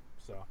together.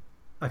 So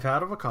I've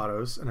had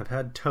avocados and I've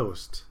had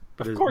toast,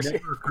 but it's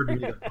never occurred to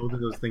me that both of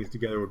those things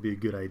together would be a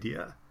good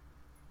idea.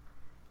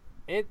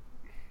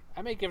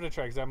 I may give it a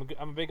try, because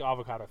I'm a big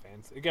avocado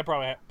fan. So you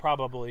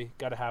probably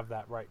got to have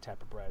that right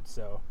type of bread.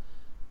 So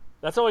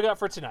that's all we got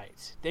for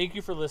tonight. Thank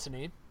you for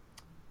listening.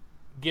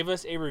 Give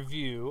us a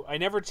review. I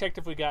never checked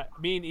if we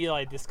got. Me and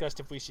Eli discussed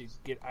if we should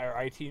get our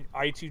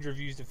iTunes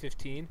reviews to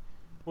 15.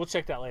 We'll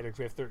check that later because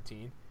we have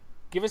 13.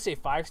 Give us a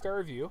 5-star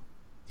review.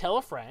 Tell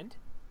a friend,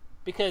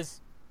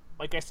 because,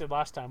 like I said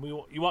last time,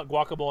 you want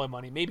guacamole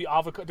money. Maybe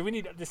avocado. Do we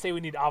need to say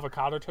we need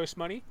avocado toast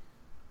money?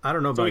 I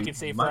don't know, so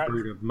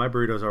but my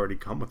burritos already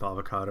come with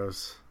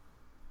avocados.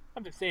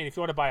 I'm just saying, if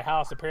you want to buy a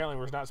house, apparently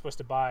we're not supposed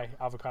to buy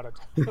avocado.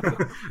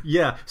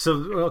 Yeah, so,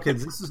 okay,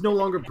 this is no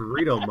longer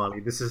burrito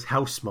money. This is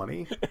house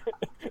money.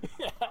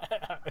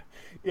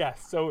 Yeah,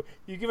 so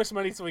you give us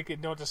money so we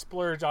can don't just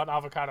splurge on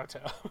avocado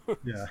toast.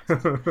 Yeah.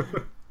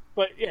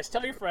 But yes,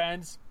 tell your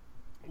friends,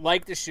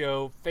 like the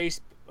show,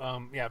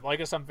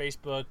 like us on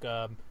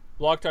Facebook,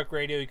 Blog Talk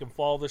Radio. You can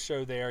follow the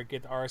show there,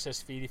 get the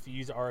RSS feed if you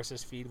use the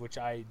RSS feed, which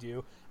I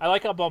do. I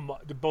like how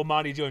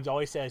Bomani Jones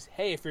always says,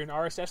 "Hey, if you're an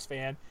RSS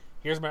fan,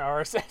 here's my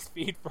RSS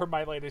feed for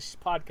my latest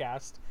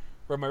podcast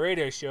for my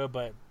radio show."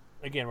 But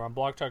again, we're on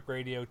Blog Talk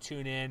Radio.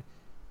 Tune in,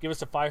 give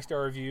us a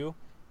 5-star review,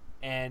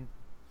 and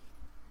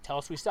tell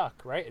us we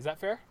suck. Right? Is that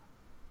fair?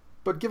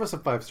 But give us a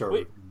 5-star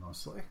review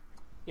mostly.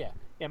 Yeah,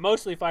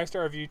 mostly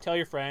 5-star review. Tell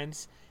your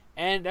friends,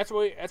 and that's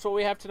what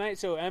we have tonight.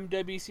 So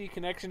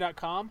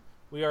MWCconnection.com.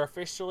 We are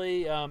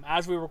officially,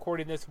 as we're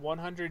recording this,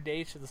 100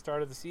 days to the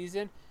start of the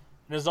season,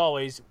 and as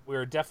always, we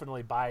are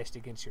definitely biased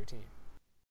against your team.